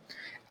Pie,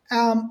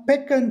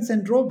 Peck and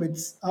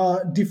Sendrowitz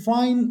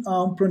define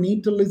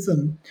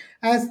pronatalism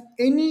as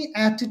any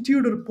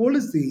attitude or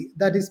policy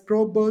that is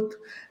pro birth,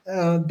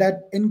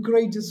 that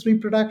encourages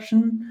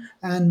reproduction,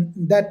 and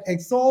that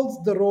exalts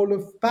the role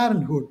of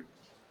parenthood.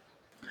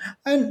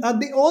 And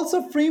they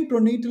also frame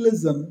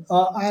pronatalism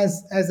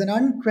as an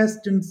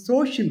unquestioned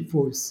social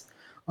force,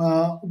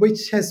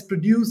 which has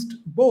produced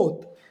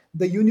both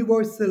the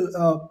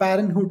universal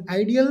parenthood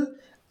ideal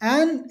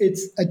and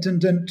its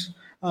attendant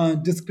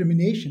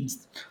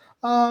discriminations.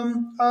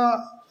 Um, uh,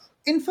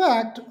 in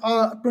fact,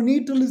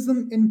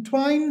 pronatalism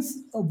entwines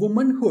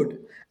womanhood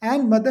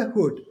and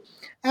motherhood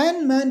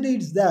and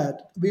mandates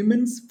that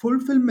women's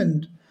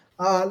fulfillment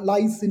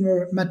lies in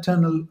her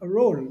maternal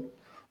role.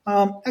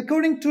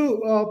 According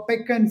to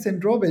Peck and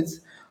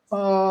Sendrowitz,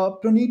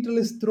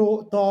 pronatalist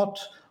thought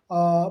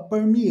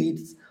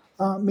permeates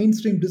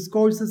mainstream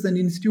discourses and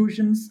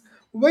institutions,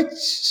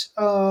 which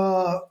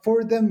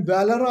for them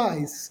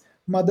valorize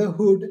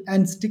motherhood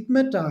and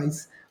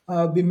stigmatize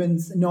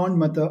women's non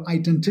mother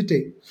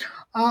identity.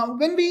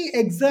 When we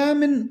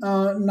examine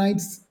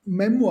Knight's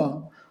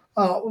memoir,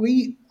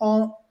 we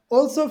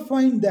also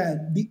find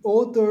that the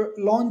author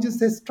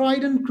launches a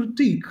strident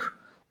critique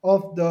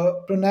of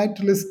the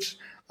pronatalist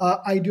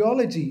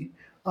ideology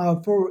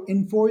for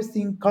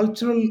enforcing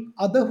cultural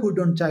otherhood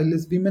on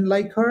childless women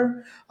like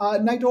her.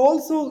 Knight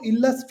also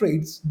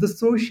illustrates the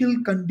social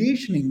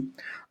conditioning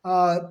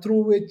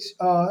through which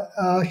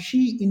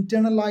she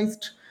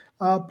internalized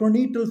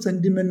pronatal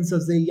sentiments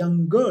as a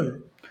young girl.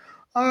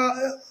 Uh,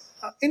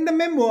 in the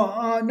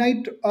memoir,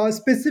 Knight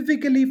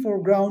specifically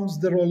foregrounds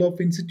the role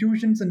of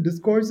institutions and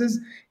discourses,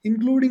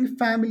 including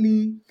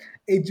family,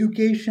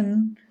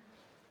 education,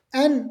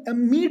 and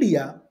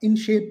media in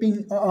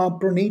shaping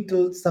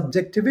pronatal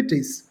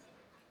subjectivities.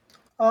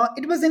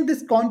 It was in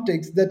this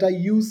context that I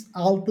used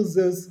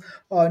Althusser's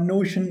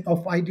notion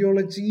of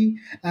ideology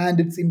and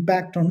its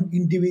impact on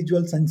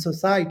individuals and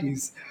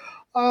societies.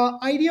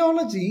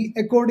 Ideology,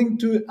 according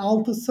to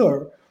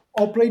Althusser,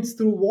 operates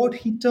through what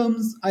he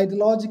terms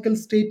ideological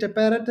state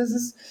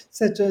apparatuses,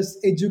 such as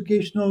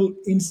educational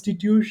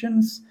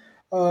institutions,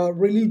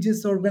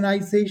 religious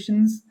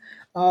organizations,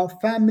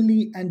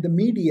 family, and the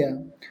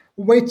media,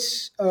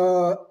 which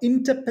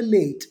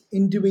interpellate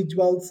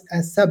individuals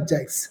as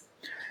subjects.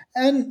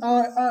 And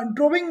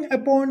drawing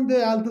upon the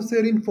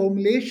Althusserian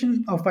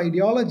formulation of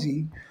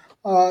ideology,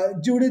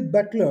 Judith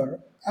Butler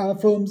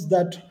affirms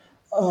that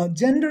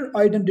gender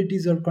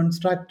identities are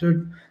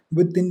constructed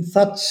within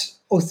such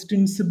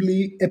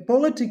ostensibly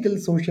apolitical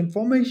social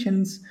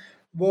formations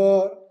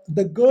where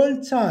the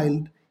girl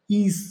child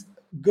is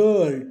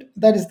girled.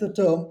 That is the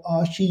term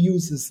she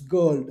uses,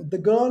 girled, the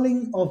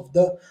girling of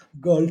the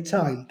girl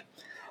child.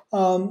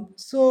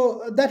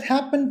 So that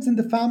happens in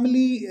the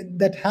family,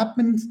 that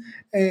happens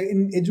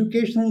in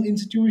educational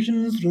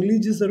institutions,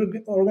 religious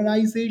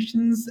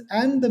organizations,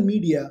 and the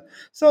media.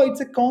 So it's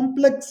a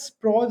complex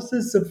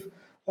process of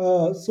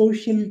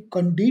social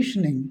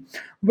conditioning,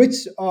 which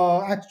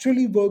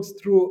actually works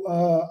through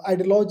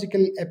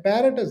ideological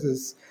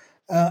apparatuses,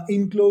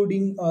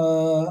 including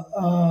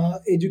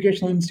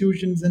educational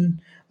institutions and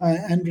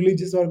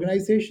religious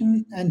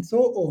organization and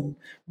so on,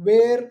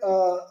 where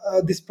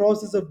this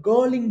process of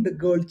girling the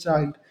girl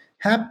child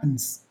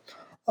happens.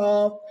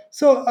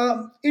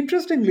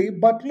 Interestingly,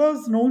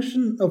 Butler's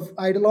notion of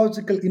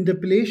ideological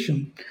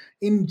interpellation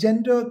in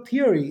gender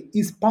theory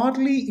is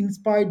partly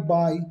inspired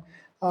by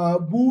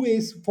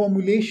Bouvet's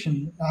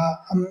formulation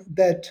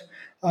that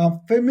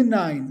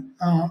feminine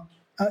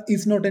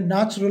is not a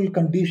natural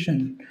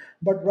condition,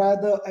 but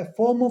rather a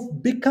form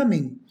of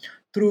becoming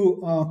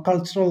through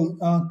cultural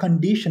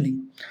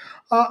conditioning.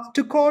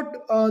 To quote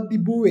the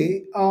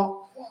Bouvet,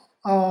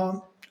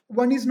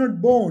 one is not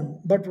born,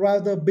 but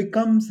rather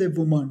becomes a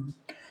woman.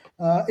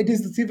 It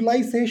is the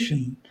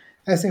civilization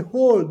as a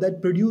whole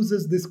that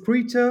produces this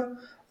creature,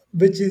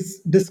 which is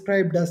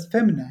described as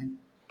feminine,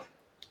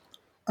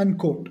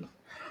 unquote.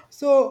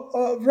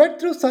 So, read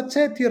through such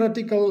a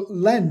theoretical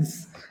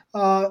lens,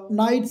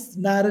 Knight's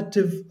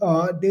narrative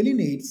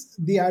delineates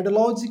the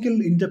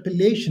ideological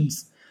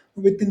interpellations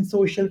within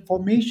social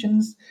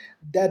formations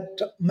that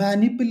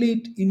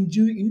manipulate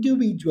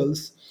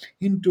individuals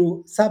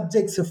into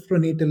subjects of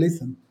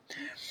prenatalism.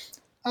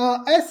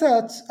 As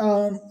such,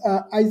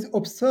 I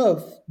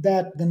observe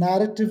that the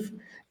narrative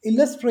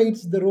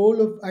illustrates the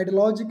role of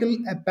ideological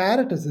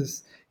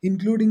apparatuses,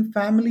 including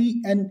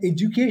family and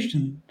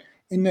education,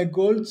 in a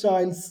girl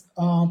child's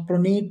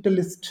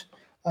pronatalist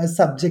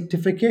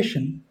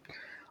subjectification.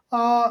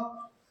 Uh,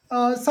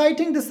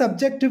 Citing the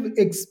subjective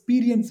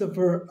experience of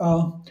her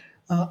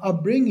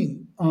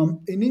upbringing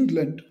in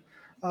England,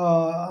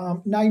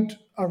 Knight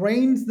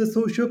arraigns the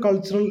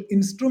socio-cultural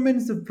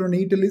instruments of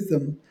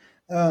pronatalism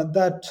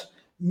that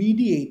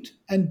mediate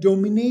and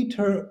dominate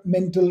her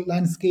mental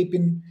landscape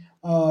in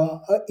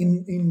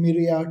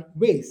myriad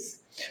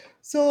ways.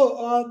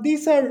 So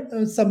these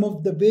are some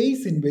of the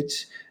ways in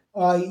which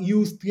I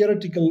use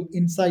theoretical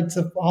insights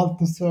of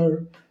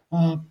Althusser,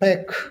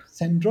 Peck,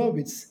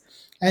 Sandrovitz,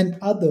 and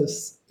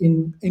others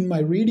in my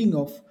reading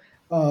of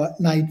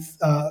Knight's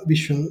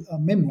visual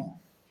memoir.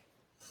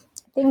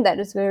 I think that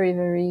is very,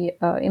 very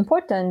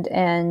important,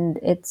 and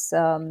it's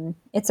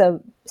a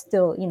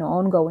still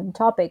ongoing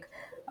topic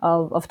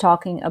of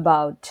talking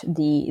about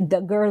the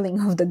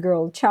girling of the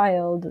girl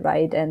child,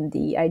 right, and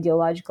the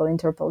ideological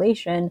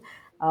interpolation,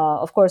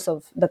 of course,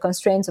 of the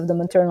constraints of the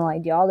maternal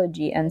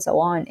ideology and so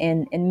on,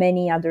 in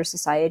many other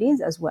societies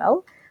as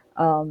well,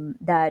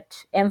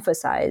 that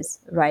emphasize,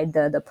 right,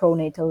 the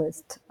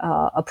pronatalist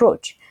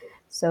approach.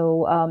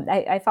 So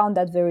I found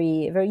that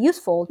very, very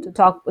useful to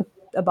talk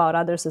about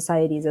other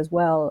societies as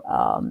well,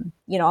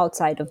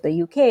 outside of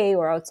the UK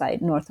or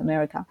outside North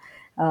America.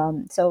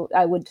 So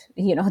I would,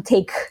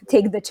 take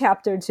the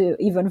chapter to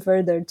even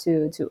further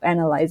to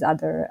analyze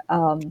other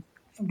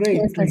Great, great.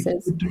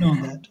 instances. Good to know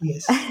that.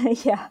 Yes.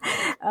 Yeah,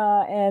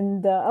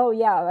 and oh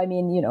yeah, I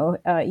mean,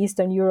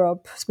 Eastern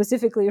Europe,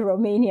 specifically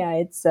Romania,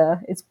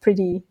 it's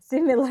pretty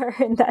similar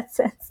in that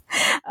sense.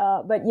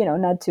 But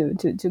not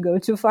to go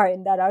too far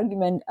in that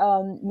argument.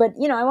 But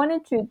I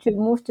wanted to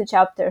move to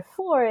chapter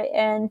 4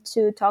 and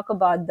to talk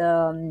about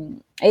the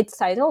its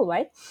title,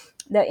 right?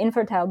 The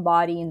infertile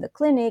body in the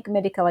clinic,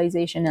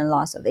 medicalization and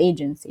loss of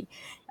agency.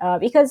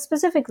 Because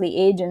specifically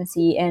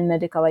agency and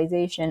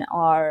medicalization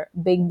are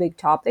big, big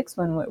topics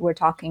when we're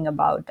talking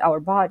about our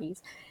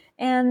bodies.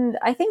 And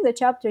I think the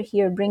chapter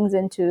here brings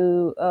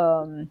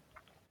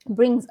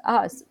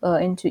us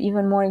into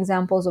even more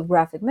examples of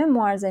graphic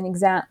memoirs and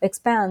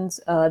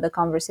expands the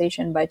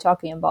conversation by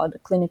talking about the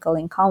clinical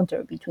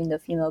encounter between the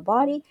female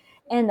body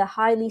and the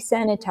highly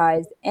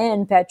sanitized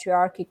and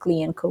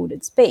patriarchically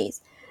encoded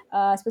space,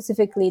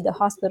 specifically the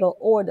hospital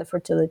or the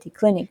fertility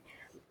clinic.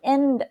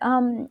 And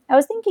I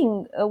was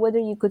thinking whether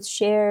you could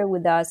share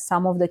with us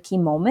some of the key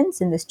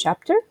moments in this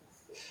chapter.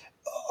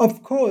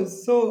 Of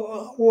course.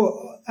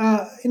 So,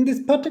 in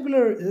this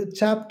particular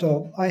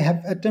chapter, I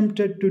have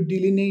attempted to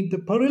delineate the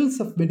perils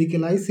of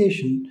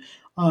medicalization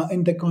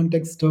in the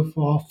context of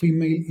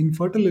female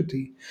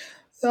infertility.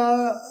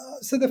 Uh,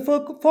 so, the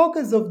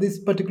focus of this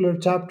particular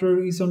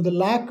chapter is on the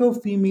lack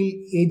of female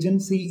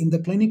agency in the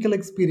clinical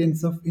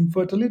experience of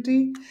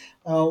infertility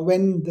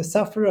when the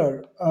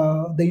sufferer,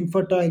 the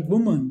infertile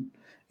woman,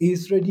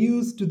 is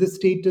reduced to the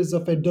status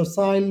of a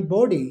docile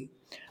body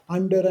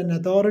under an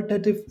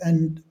authoritative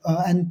and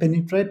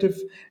penetrative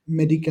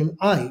medical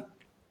eye.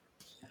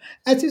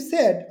 As you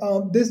said,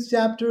 this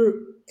chapter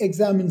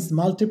examines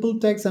multiple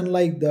texts,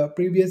 unlike the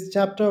previous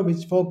chapter,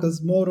 which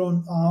focused more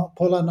on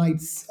Paula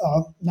Knight's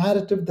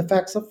narrative, The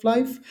Facts of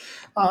Life.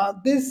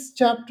 This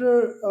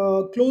chapter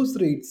close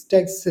reads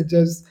texts such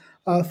as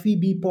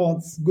Phoebe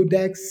Potts' Good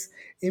Eggs,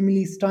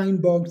 Emily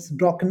Steinberg's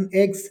Broken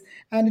Eggs,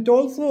 and it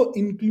also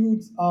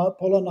includes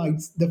Paula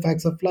Knight's The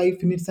Facts of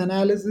Life in its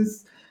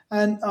analysis.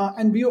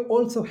 And we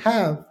also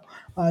have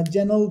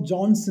Janelle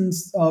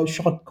Johnson's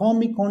short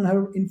comic on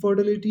her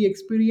infertility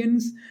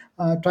experience,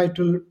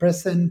 titled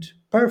Present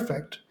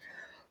Perfect.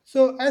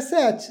 So, as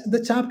such,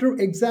 the chapter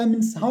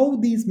examines how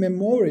these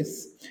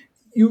memoirs,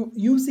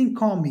 using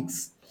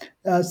comics,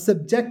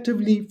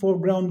 subjectively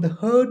foreground the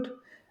hurt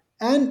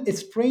and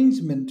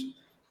estrangement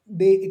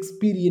they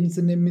experience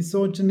in a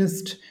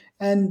misogynist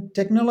and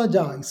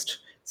technologized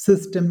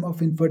system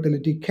of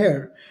infertility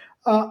care.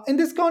 In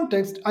this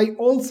context, I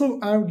also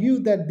argue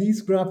that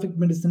these graphic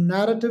medicine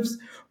narratives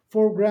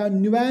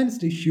foreground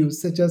nuanced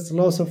issues such as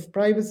loss of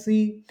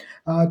privacy,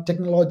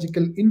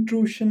 technological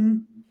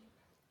intrusion,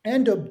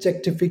 and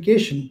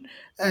objectification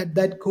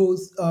that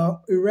cause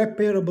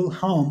irreparable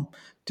harm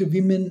to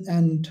women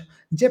and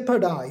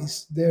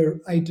jeopardize their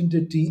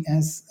identity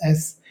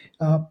as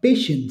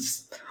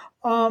patients.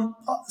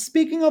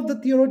 Speaking of the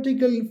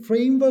theoretical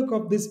framework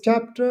of this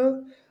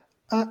chapter,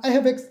 I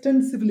have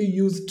extensively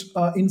used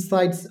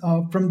insights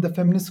from the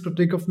feminist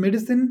critique of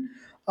medicine,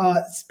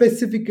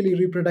 specifically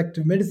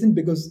reproductive medicine,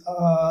 because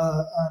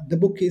the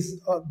book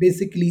is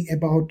basically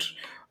about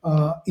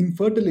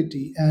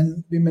infertility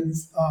and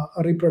women's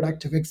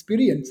reproductive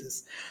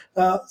experiences.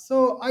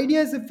 So,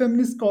 ideas of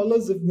feminist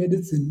scholars of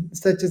medicine,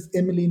 such as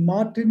Emily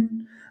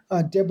Martin,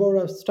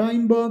 Deborah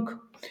Steinberg,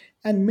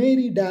 and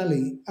Mary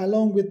Daly,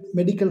 along with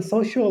medical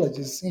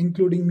sociologists,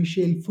 including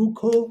Michel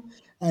Foucault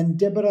and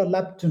Deborah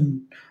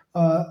Lapton,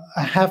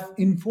 have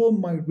informed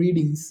my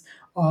readings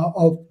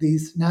of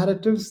these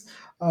narratives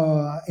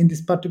in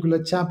this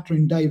particular chapter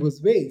in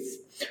diverse ways.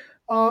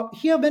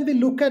 Here, when we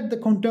look at the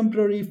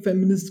contemporary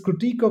feminist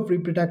critique of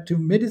reproductive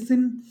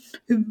medicine,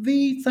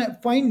 we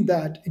find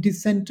that it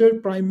is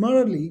centered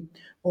primarily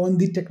on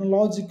the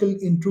technological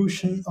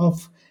intrusion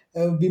of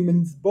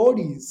women's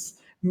bodies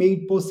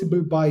made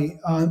possible by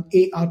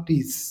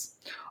ARTs.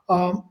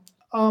 Um,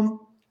 um,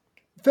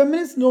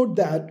 Feminists note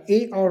that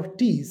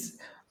ARTs,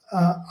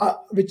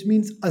 which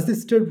means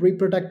assisted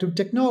reproductive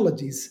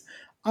technologies,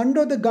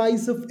 under the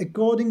guise of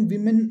according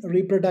women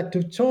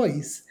reproductive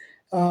choice,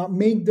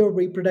 make their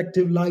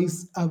reproductive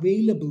lives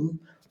available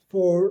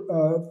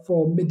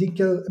for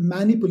medical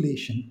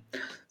manipulation.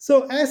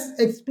 So, as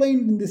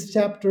explained in this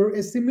chapter,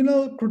 a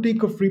similar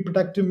critique of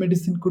reproductive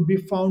medicine could be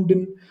found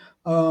in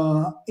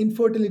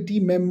infertility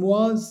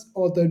memoirs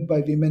authored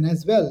by women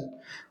as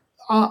well.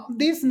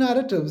 These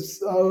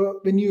narratives,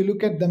 when you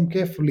look at them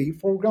carefully,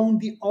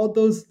 foreground the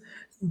author's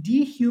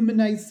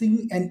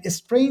dehumanizing and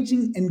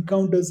estranging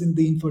encounters in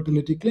the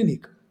infertility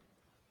clinic.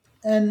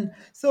 And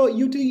so,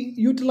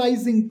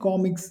 utilizing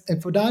comics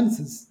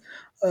affordances,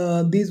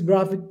 these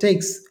graphic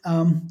texts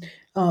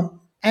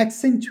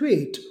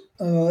accentuate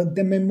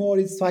the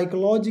memory's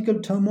psychological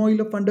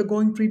turmoil of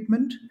undergoing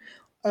treatment,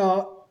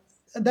 uh,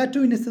 that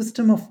too in a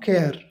system of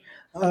care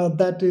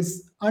that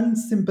is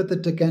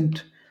unsympathetic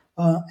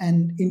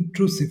and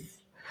intrusive.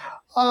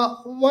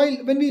 While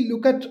when we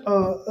look at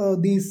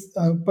these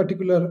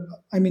particular,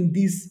 I mean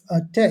these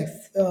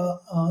texts,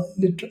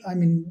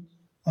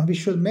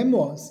 visual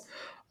memoirs,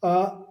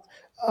 uh,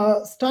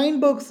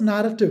 Steinberg's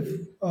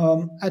narrative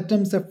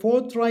attempts a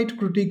forthright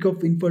critique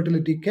of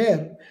infertility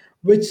care,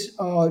 which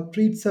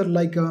treats her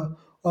like a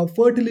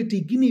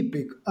fertility guinea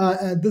pig.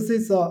 This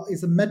is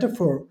a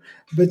metaphor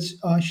which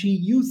she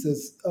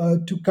uses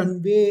to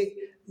convey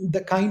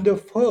the kind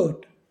of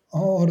hurt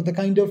or the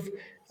kind of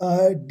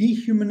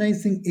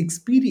dehumanizing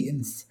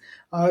experience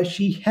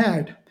she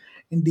had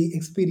in the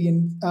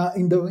experience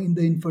in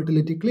the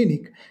infertility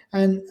clinic,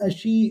 and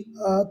she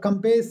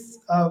compares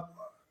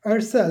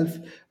herself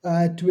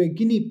to a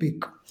guinea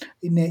pig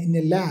in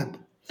a lab.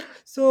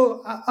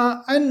 So,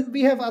 and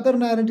we have other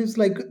narratives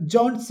like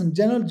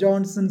General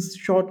Johnson's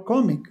short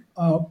comic,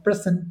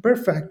 Present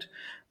Perfect,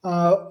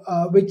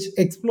 which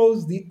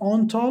explores the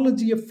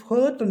ontology of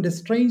hurt and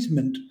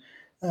estrangement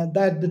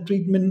that the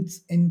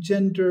treatments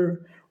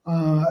engender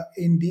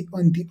in the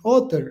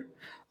author.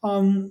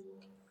 Um,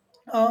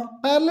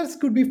 Parallels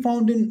could be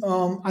found in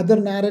other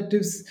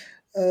narratives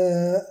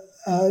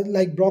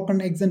like Broken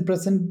Eggs and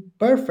Present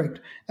Perfect,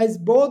 as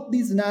both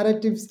these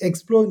narratives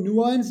explore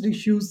nuanced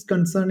issues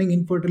concerning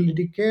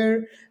infertility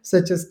care,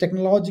 such as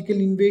technological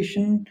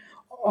invasion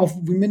of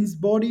women's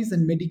bodies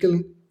and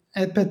medical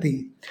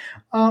apathy.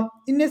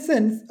 In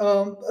essence,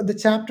 the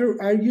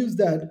chapter argues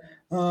that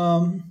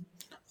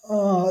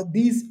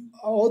these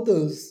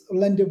authors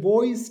lend a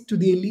voice to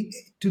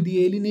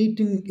the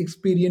alienating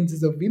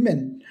experiences of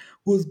women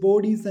whose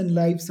bodies and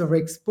lives are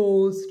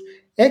exposed,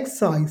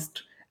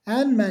 excised,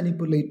 and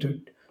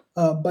manipulated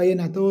by an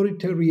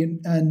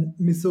authoritarian and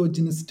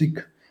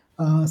misogynistic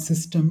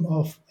system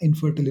of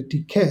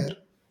infertility care.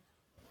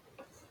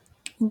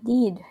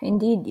 Indeed,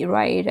 indeed, you're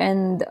right,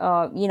 and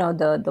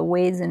the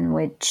ways in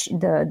which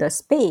the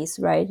space,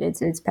 right?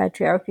 It's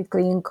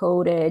patriarchally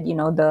encoded.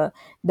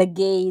 The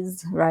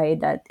gaze, right?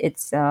 That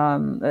it's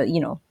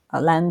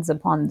lands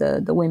upon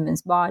the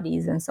women's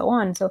bodies and so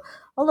on. So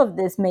all of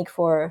this make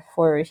for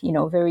very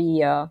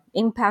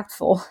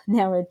impactful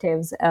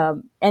narratives,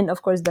 and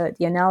of course the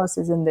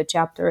analysis in the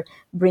chapter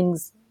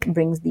brings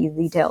these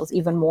details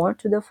even more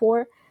to the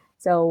fore.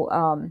 So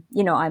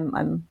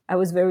I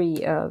was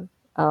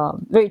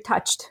very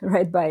touched,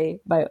 right,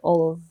 by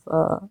all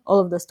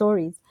of the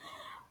stories.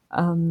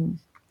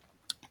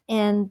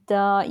 And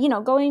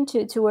going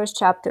towards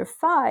chapter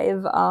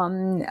 5,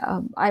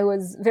 I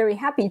was very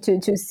happy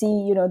to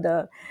see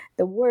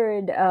the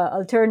word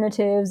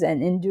alternatives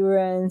and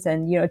endurance,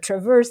 and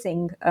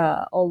traversing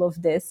all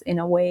of this in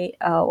a way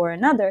or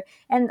another.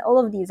 And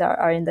all of these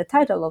are in the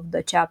title of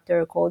the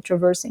chapter, called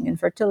Traversing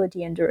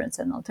Infertility, Endurance,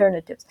 and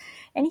Alternatives.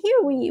 And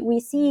here we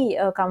see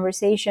a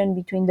conversation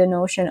between the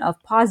notion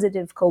of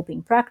positive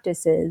coping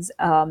practices,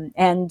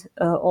 and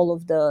all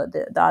of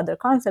the other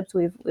concepts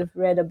we've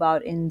read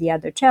about in the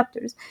other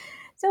chapters.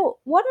 So,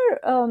 what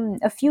are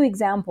a few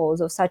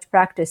examples of such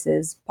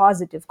practices,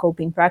 positive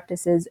coping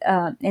practices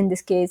in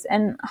this case,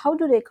 and how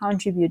do they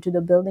contribute to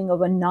the building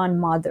of a non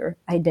mother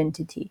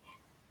identity?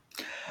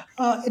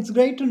 It's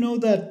great to know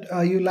that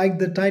you like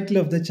the title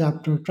of the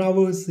chapter,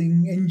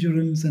 Traversing,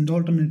 Endurance, and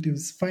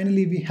Alternatives.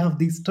 Finally, we have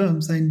these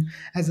terms, and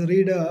as a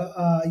reader,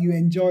 you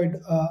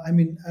enjoyed,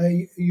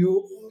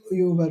 you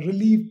were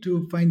relieved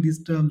to find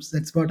these terms.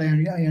 That's what I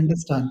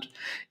understand.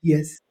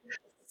 Yes.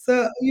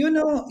 So,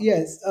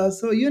 yes.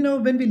 So,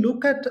 when we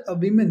look at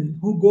women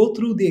who go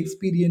through the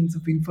experience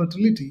of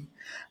infertility,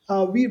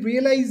 we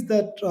realize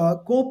that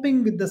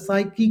coping with the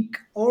psychic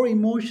or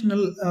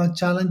emotional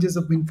challenges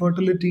of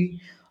infertility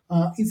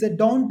is a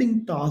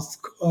daunting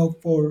task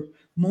for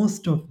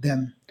most of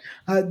them.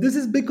 This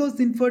is because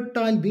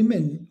infertile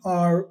women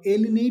are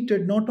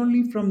alienated not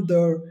only from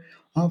their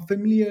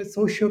familiar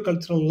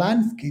socio-cultural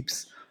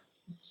landscapes,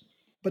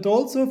 but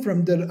also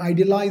from their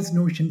idealized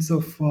notions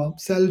of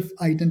self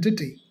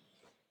identity.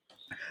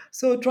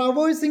 So,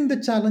 traversing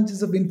the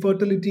challenges of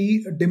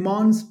infertility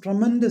demands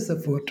tremendous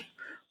effort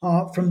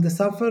from the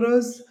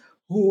sufferers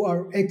who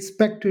are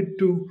expected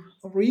to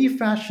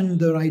refashion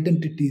their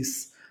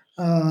identities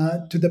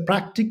to the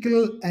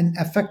practical and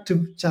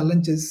effective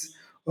challenges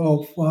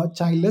of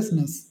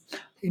childlessness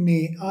in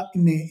a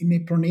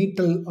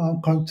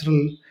pronatal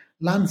cultural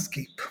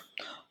landscape.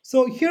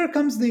 So here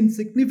comes the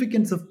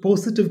insignificance of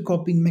positive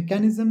coping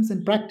mechanisms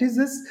and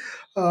practices,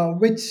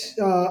 which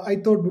I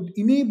thought would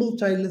enable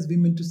childless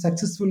women to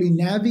successfully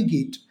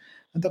navigate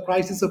the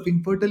crisis of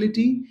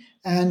infertility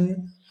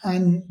and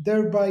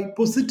thereby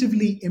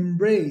positively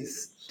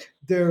embrace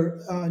their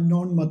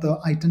non-mother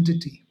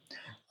identity.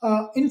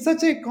 In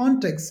such a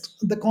context,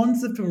 the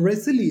concept of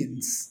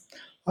resilience,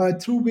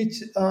 through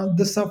which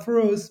the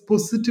sufferers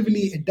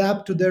positively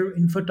adapt to their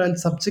infertile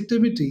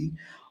subjectivity,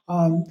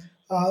 um,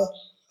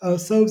 uh,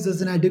 serves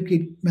as an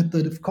adequate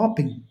method of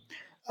coping.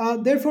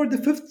 Therefore, the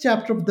fifth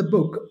chapter of the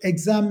book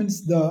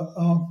examines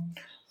um,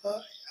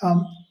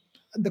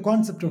 the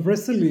concept of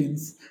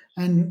resilience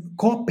and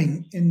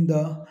coping in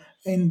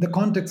the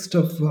context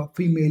of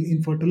female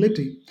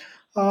infertility.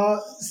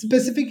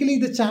 Specifically,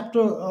 the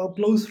chapter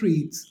close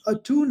reads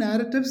two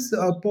narratives,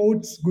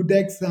 Poet's Good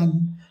Eggs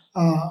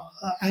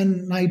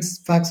and Knight's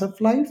Facts of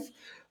Life,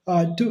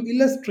 to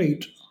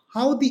illustrate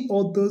how the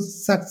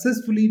authors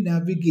successfully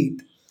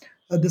navigate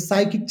the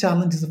psychic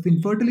challenges of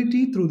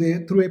infertility through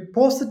a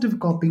positive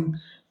coping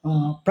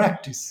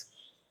practice.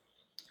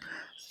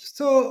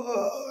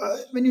 So,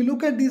 when you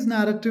look at these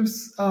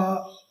narratives,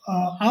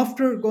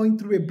 after going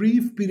through a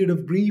brief period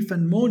of grief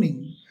and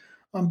mourning,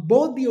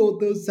 both the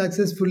authors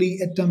successfully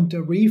attempt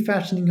a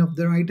refashioning of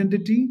their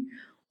identity,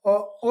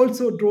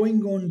 also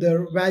drawing on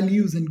their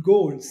values and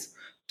goals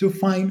to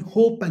find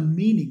hope and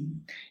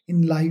meaning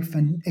in life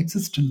and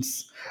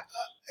existence.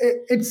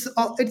 It's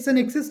an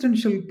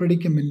existential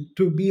predicament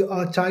to be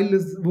a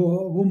childless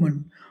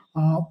woman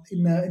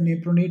in a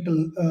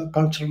prenatal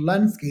cultural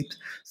landscape.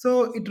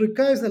 So it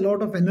requires a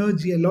lot of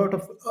energy, a lot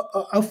of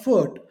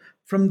effort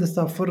from the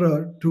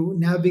sufferer to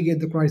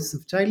navigate the crisis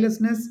of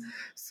childlessness.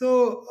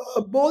 So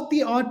both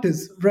the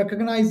artists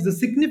recognize the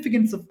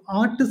significance of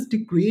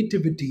artistic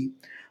creativity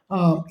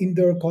in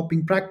their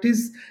coping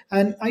practice,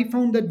 and I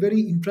found that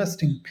very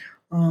interesting.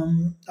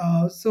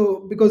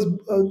 So because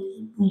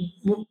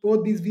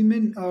both these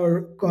women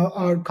are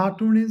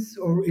cartoonists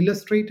or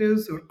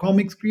illustrators or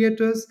comics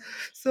creators,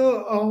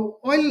 so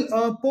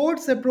while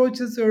poets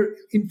approaches her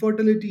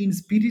infertility in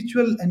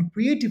spiritual and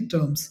creative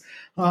terms,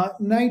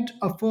 Knight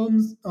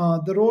affirms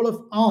the role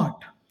of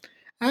art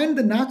and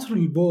the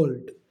natural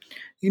world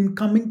in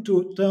coming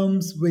to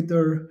terms with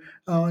her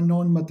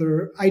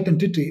non-mother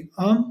identity.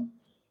 And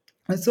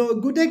so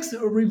Gudex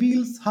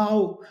reveals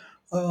how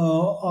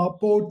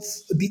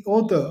Potts, the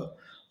author,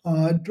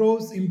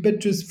 draws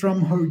impetus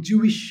from her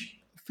Jewish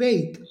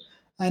faith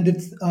and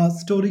its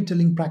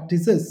storytelling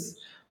practices,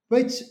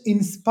 which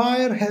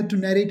inspire her to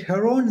narrate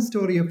her own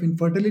story of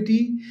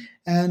infertility,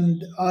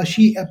 and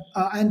she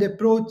and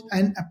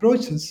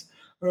approaches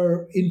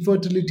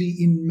infertility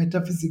in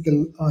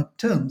metaphysical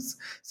terms.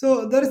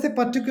 So there is a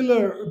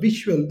particular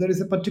visual, there is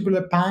a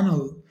particular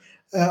panel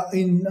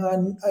in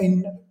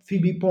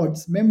Phoebe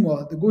Potts'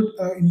 memoir, The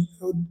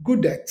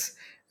Good Eggs,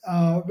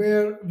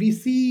 where we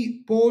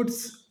see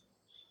Potts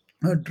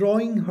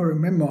drawing her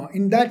memoir.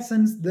 In that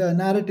sense, the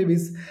narrative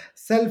is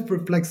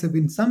self-reflexive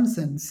in some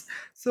sense.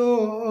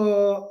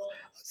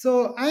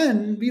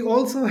 And we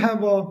also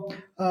have a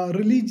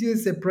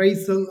religious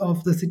appraisal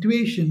of the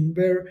situation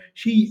where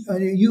she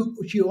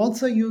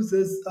also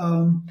uses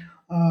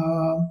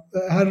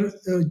her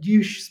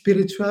Jewish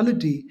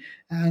spirituality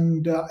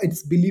and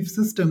its belief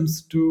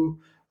systems to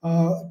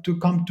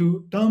come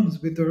to terms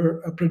with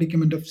her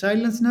predicament of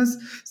childlessness.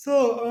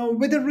 So,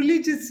 with a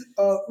religious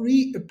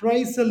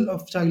reappraisal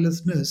of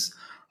childlessness,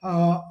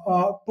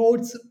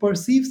 Potts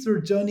perceives her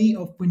journey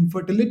of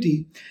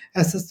infertility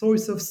as a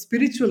source of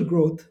spiritual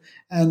growth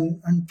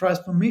and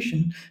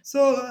transformation.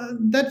 So,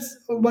 that's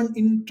one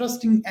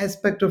interesting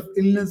aspect of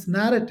illness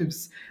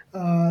narratives,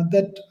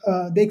 that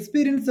the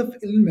experience of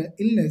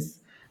illness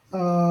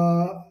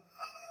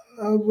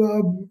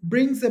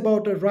brings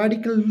about a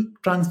radical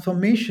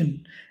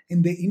transformation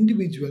in the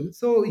individual.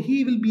 So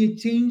he will be a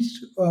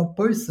changed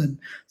person.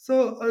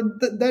 So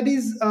that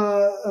is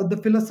the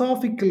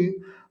philosophical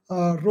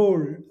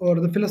role or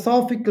the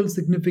philosophical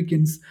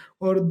significance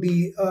or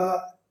the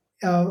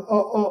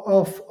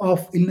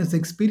of illness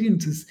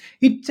experiences.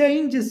 It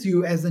changes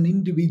you as an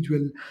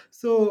individual.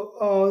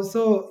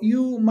 So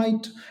you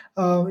might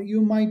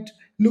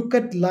look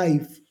at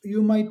life,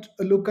 you might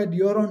look at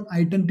your own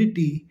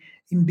identity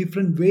in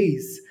different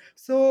ways.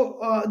 So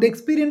the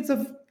experience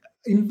of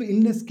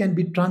illness can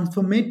be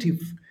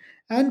transformative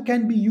and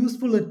can be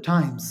useful at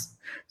times.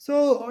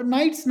 So,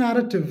 Knight's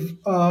narrative,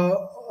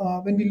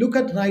 when we look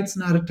at Knight's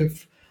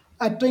narrative,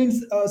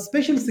 attains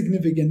special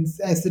significance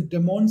as it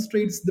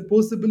demonstrates the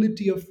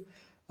possibility of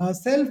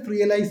self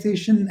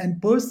realization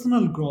and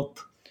personal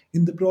growth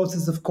in the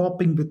process of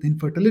coping with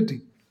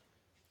infertility.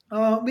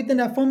 With an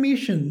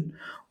affirmation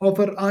of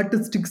her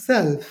artistic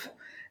self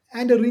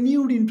and a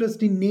renewed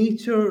interest in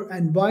nature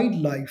and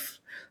wildlife,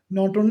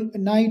 not only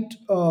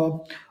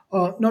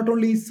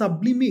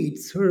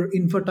sublimates her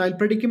infertile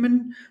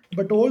predicament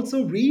but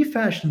also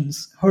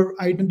refashions her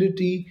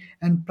identity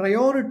and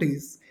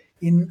priorities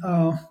in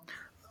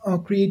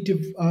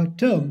creative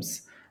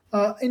terms.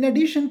 In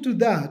addition to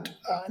that,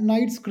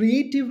 Knight's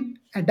creative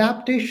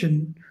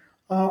adaptation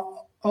uh,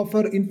 of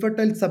her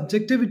infertile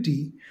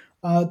subjectivity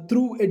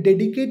through a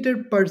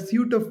dedicated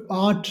pursuit of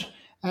art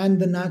and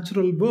the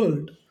natural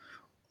world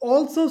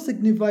also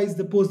signifies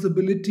the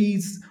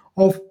possibilities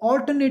of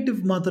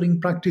alternative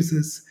mothering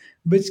practices,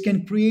 which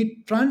can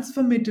create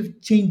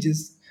transformative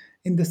changes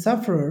in the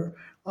sufferer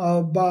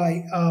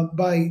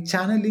by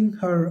channeling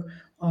her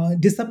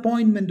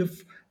disappointment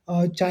of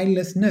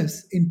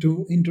childlessness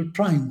into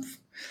triumph.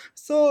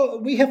 So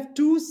we have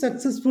two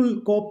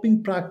successful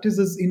coping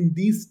practices in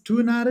these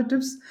two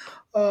narratives.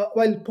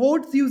 While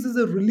Potts uses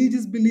a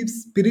religious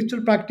beliefs,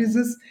 spiritual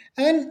practices,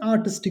 and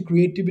artistic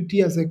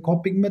creativity as a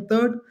coping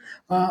method,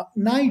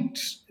 Knight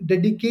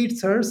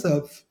dedicates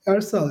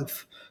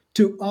herself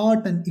to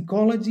art and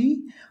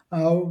ecology,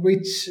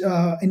 which,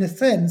 in a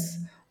sense,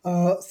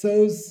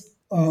 serves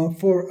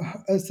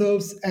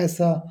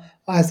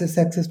as a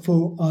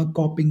successful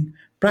coping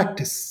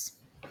practice.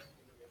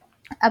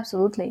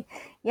 Absolutely.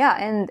 Yeah,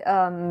 and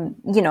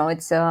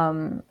it's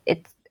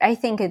I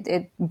think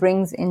it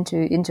brings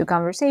into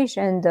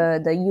conversation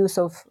the use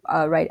of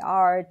right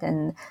art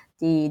and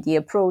the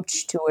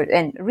approach toward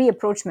and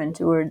reapproachment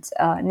towards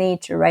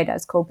nature, right,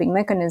 as coping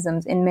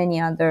mechanisms in many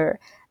other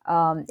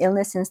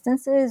illness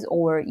instances,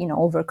 or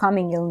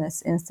overcoming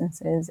illness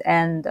instances.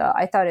 And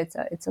I thought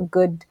it's a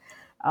good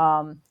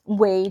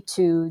way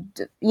to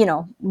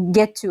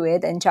get to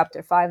it in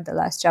chapter 5, the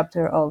last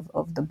chapter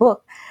of the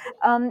book.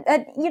 And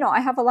I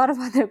have a lot of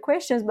other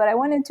questions, but I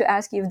wanted to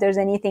ask you if there's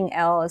anything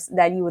else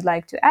that you would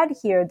like to add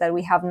here that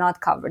we have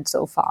not covered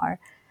so far.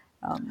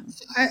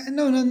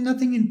 No,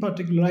 nothing in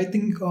particular. I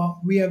think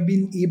we have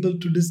been able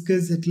to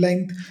discuss at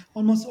length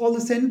almost all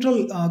the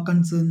central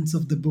concerns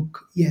of the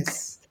book.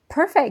 Yes.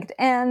 Perfect.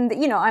 And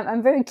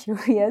I'm very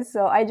curious,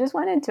 so I just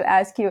wanted to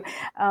ask you,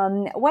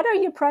 what are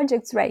your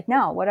projects right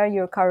now? What are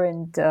your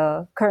current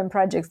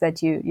projects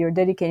that you're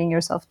dedicating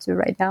yourself to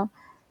right now?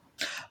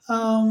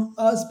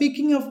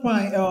 Speaking of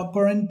my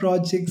current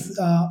projects,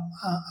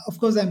 of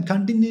course, I'm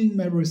continuing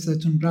my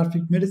research on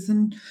graphic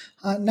medicine,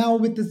 now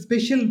with a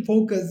special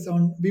focus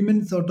on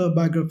women's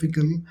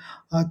autobiographical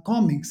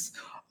comics.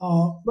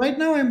 Right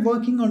now, I'm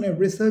working on a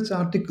research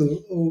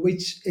article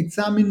which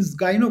examines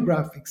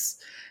gynographics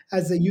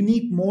as a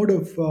unique mode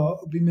of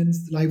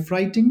women's life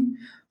writing.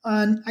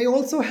 And I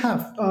also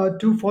have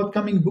two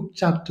forthcoming book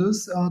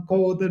chapters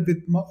co-authored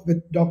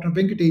with Dr.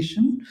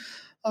 Venkatesan.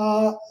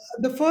 Uh,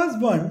 the first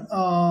one,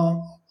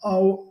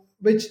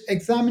 which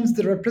examines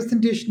the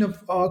representation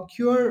of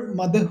cure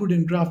motherhood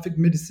in graphic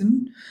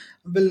medicine,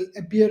 will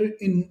appear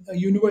in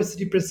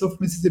University Press of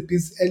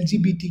Mississippi's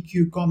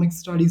LGBTQ Comic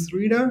Studies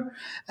reader.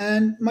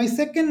 And my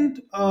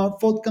second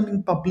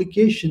forthcoming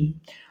publication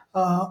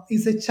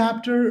is a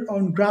chapter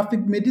on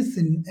graphic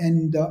medicine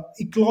and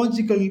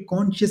ecological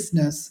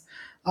consciousness,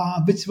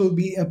 which will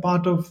be a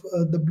part of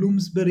the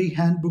Bloomsbury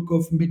Handbook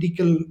of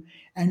Medical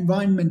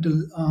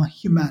Environmental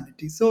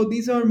Humanity. So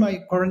these are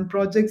my current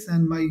projects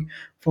and my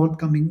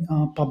forthcoming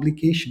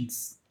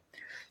publications.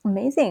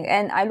 Amazing,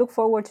 and I look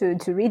forward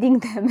to reading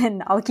them,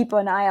 and I'll keep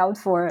an eye out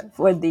for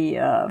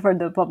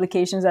the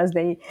publications as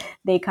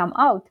they come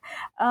out.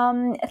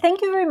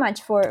 Thank you very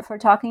much for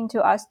talking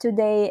to us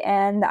today,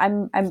 and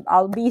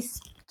I'll be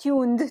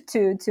tuned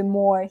to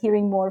more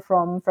hearing more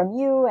from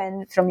you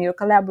and from your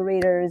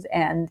collaborators,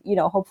 and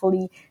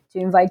hopefully to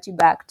invite you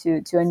back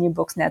to a New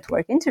Books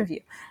Network interview.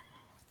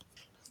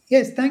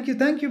 Yes, thank you.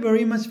 Thank you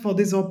very much for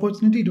this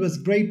opportunity. It was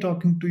great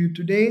talking to you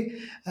today.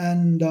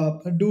 And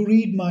do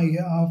read my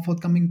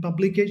forthcoming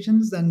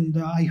publications.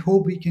 And I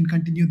hope we can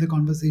continue the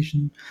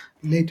conversation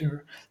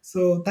later.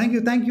 So thank you.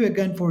 Thank you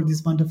again for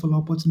this wonderful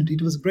opportunity.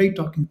 It was great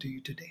talking to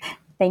you today.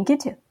 Thank you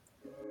too.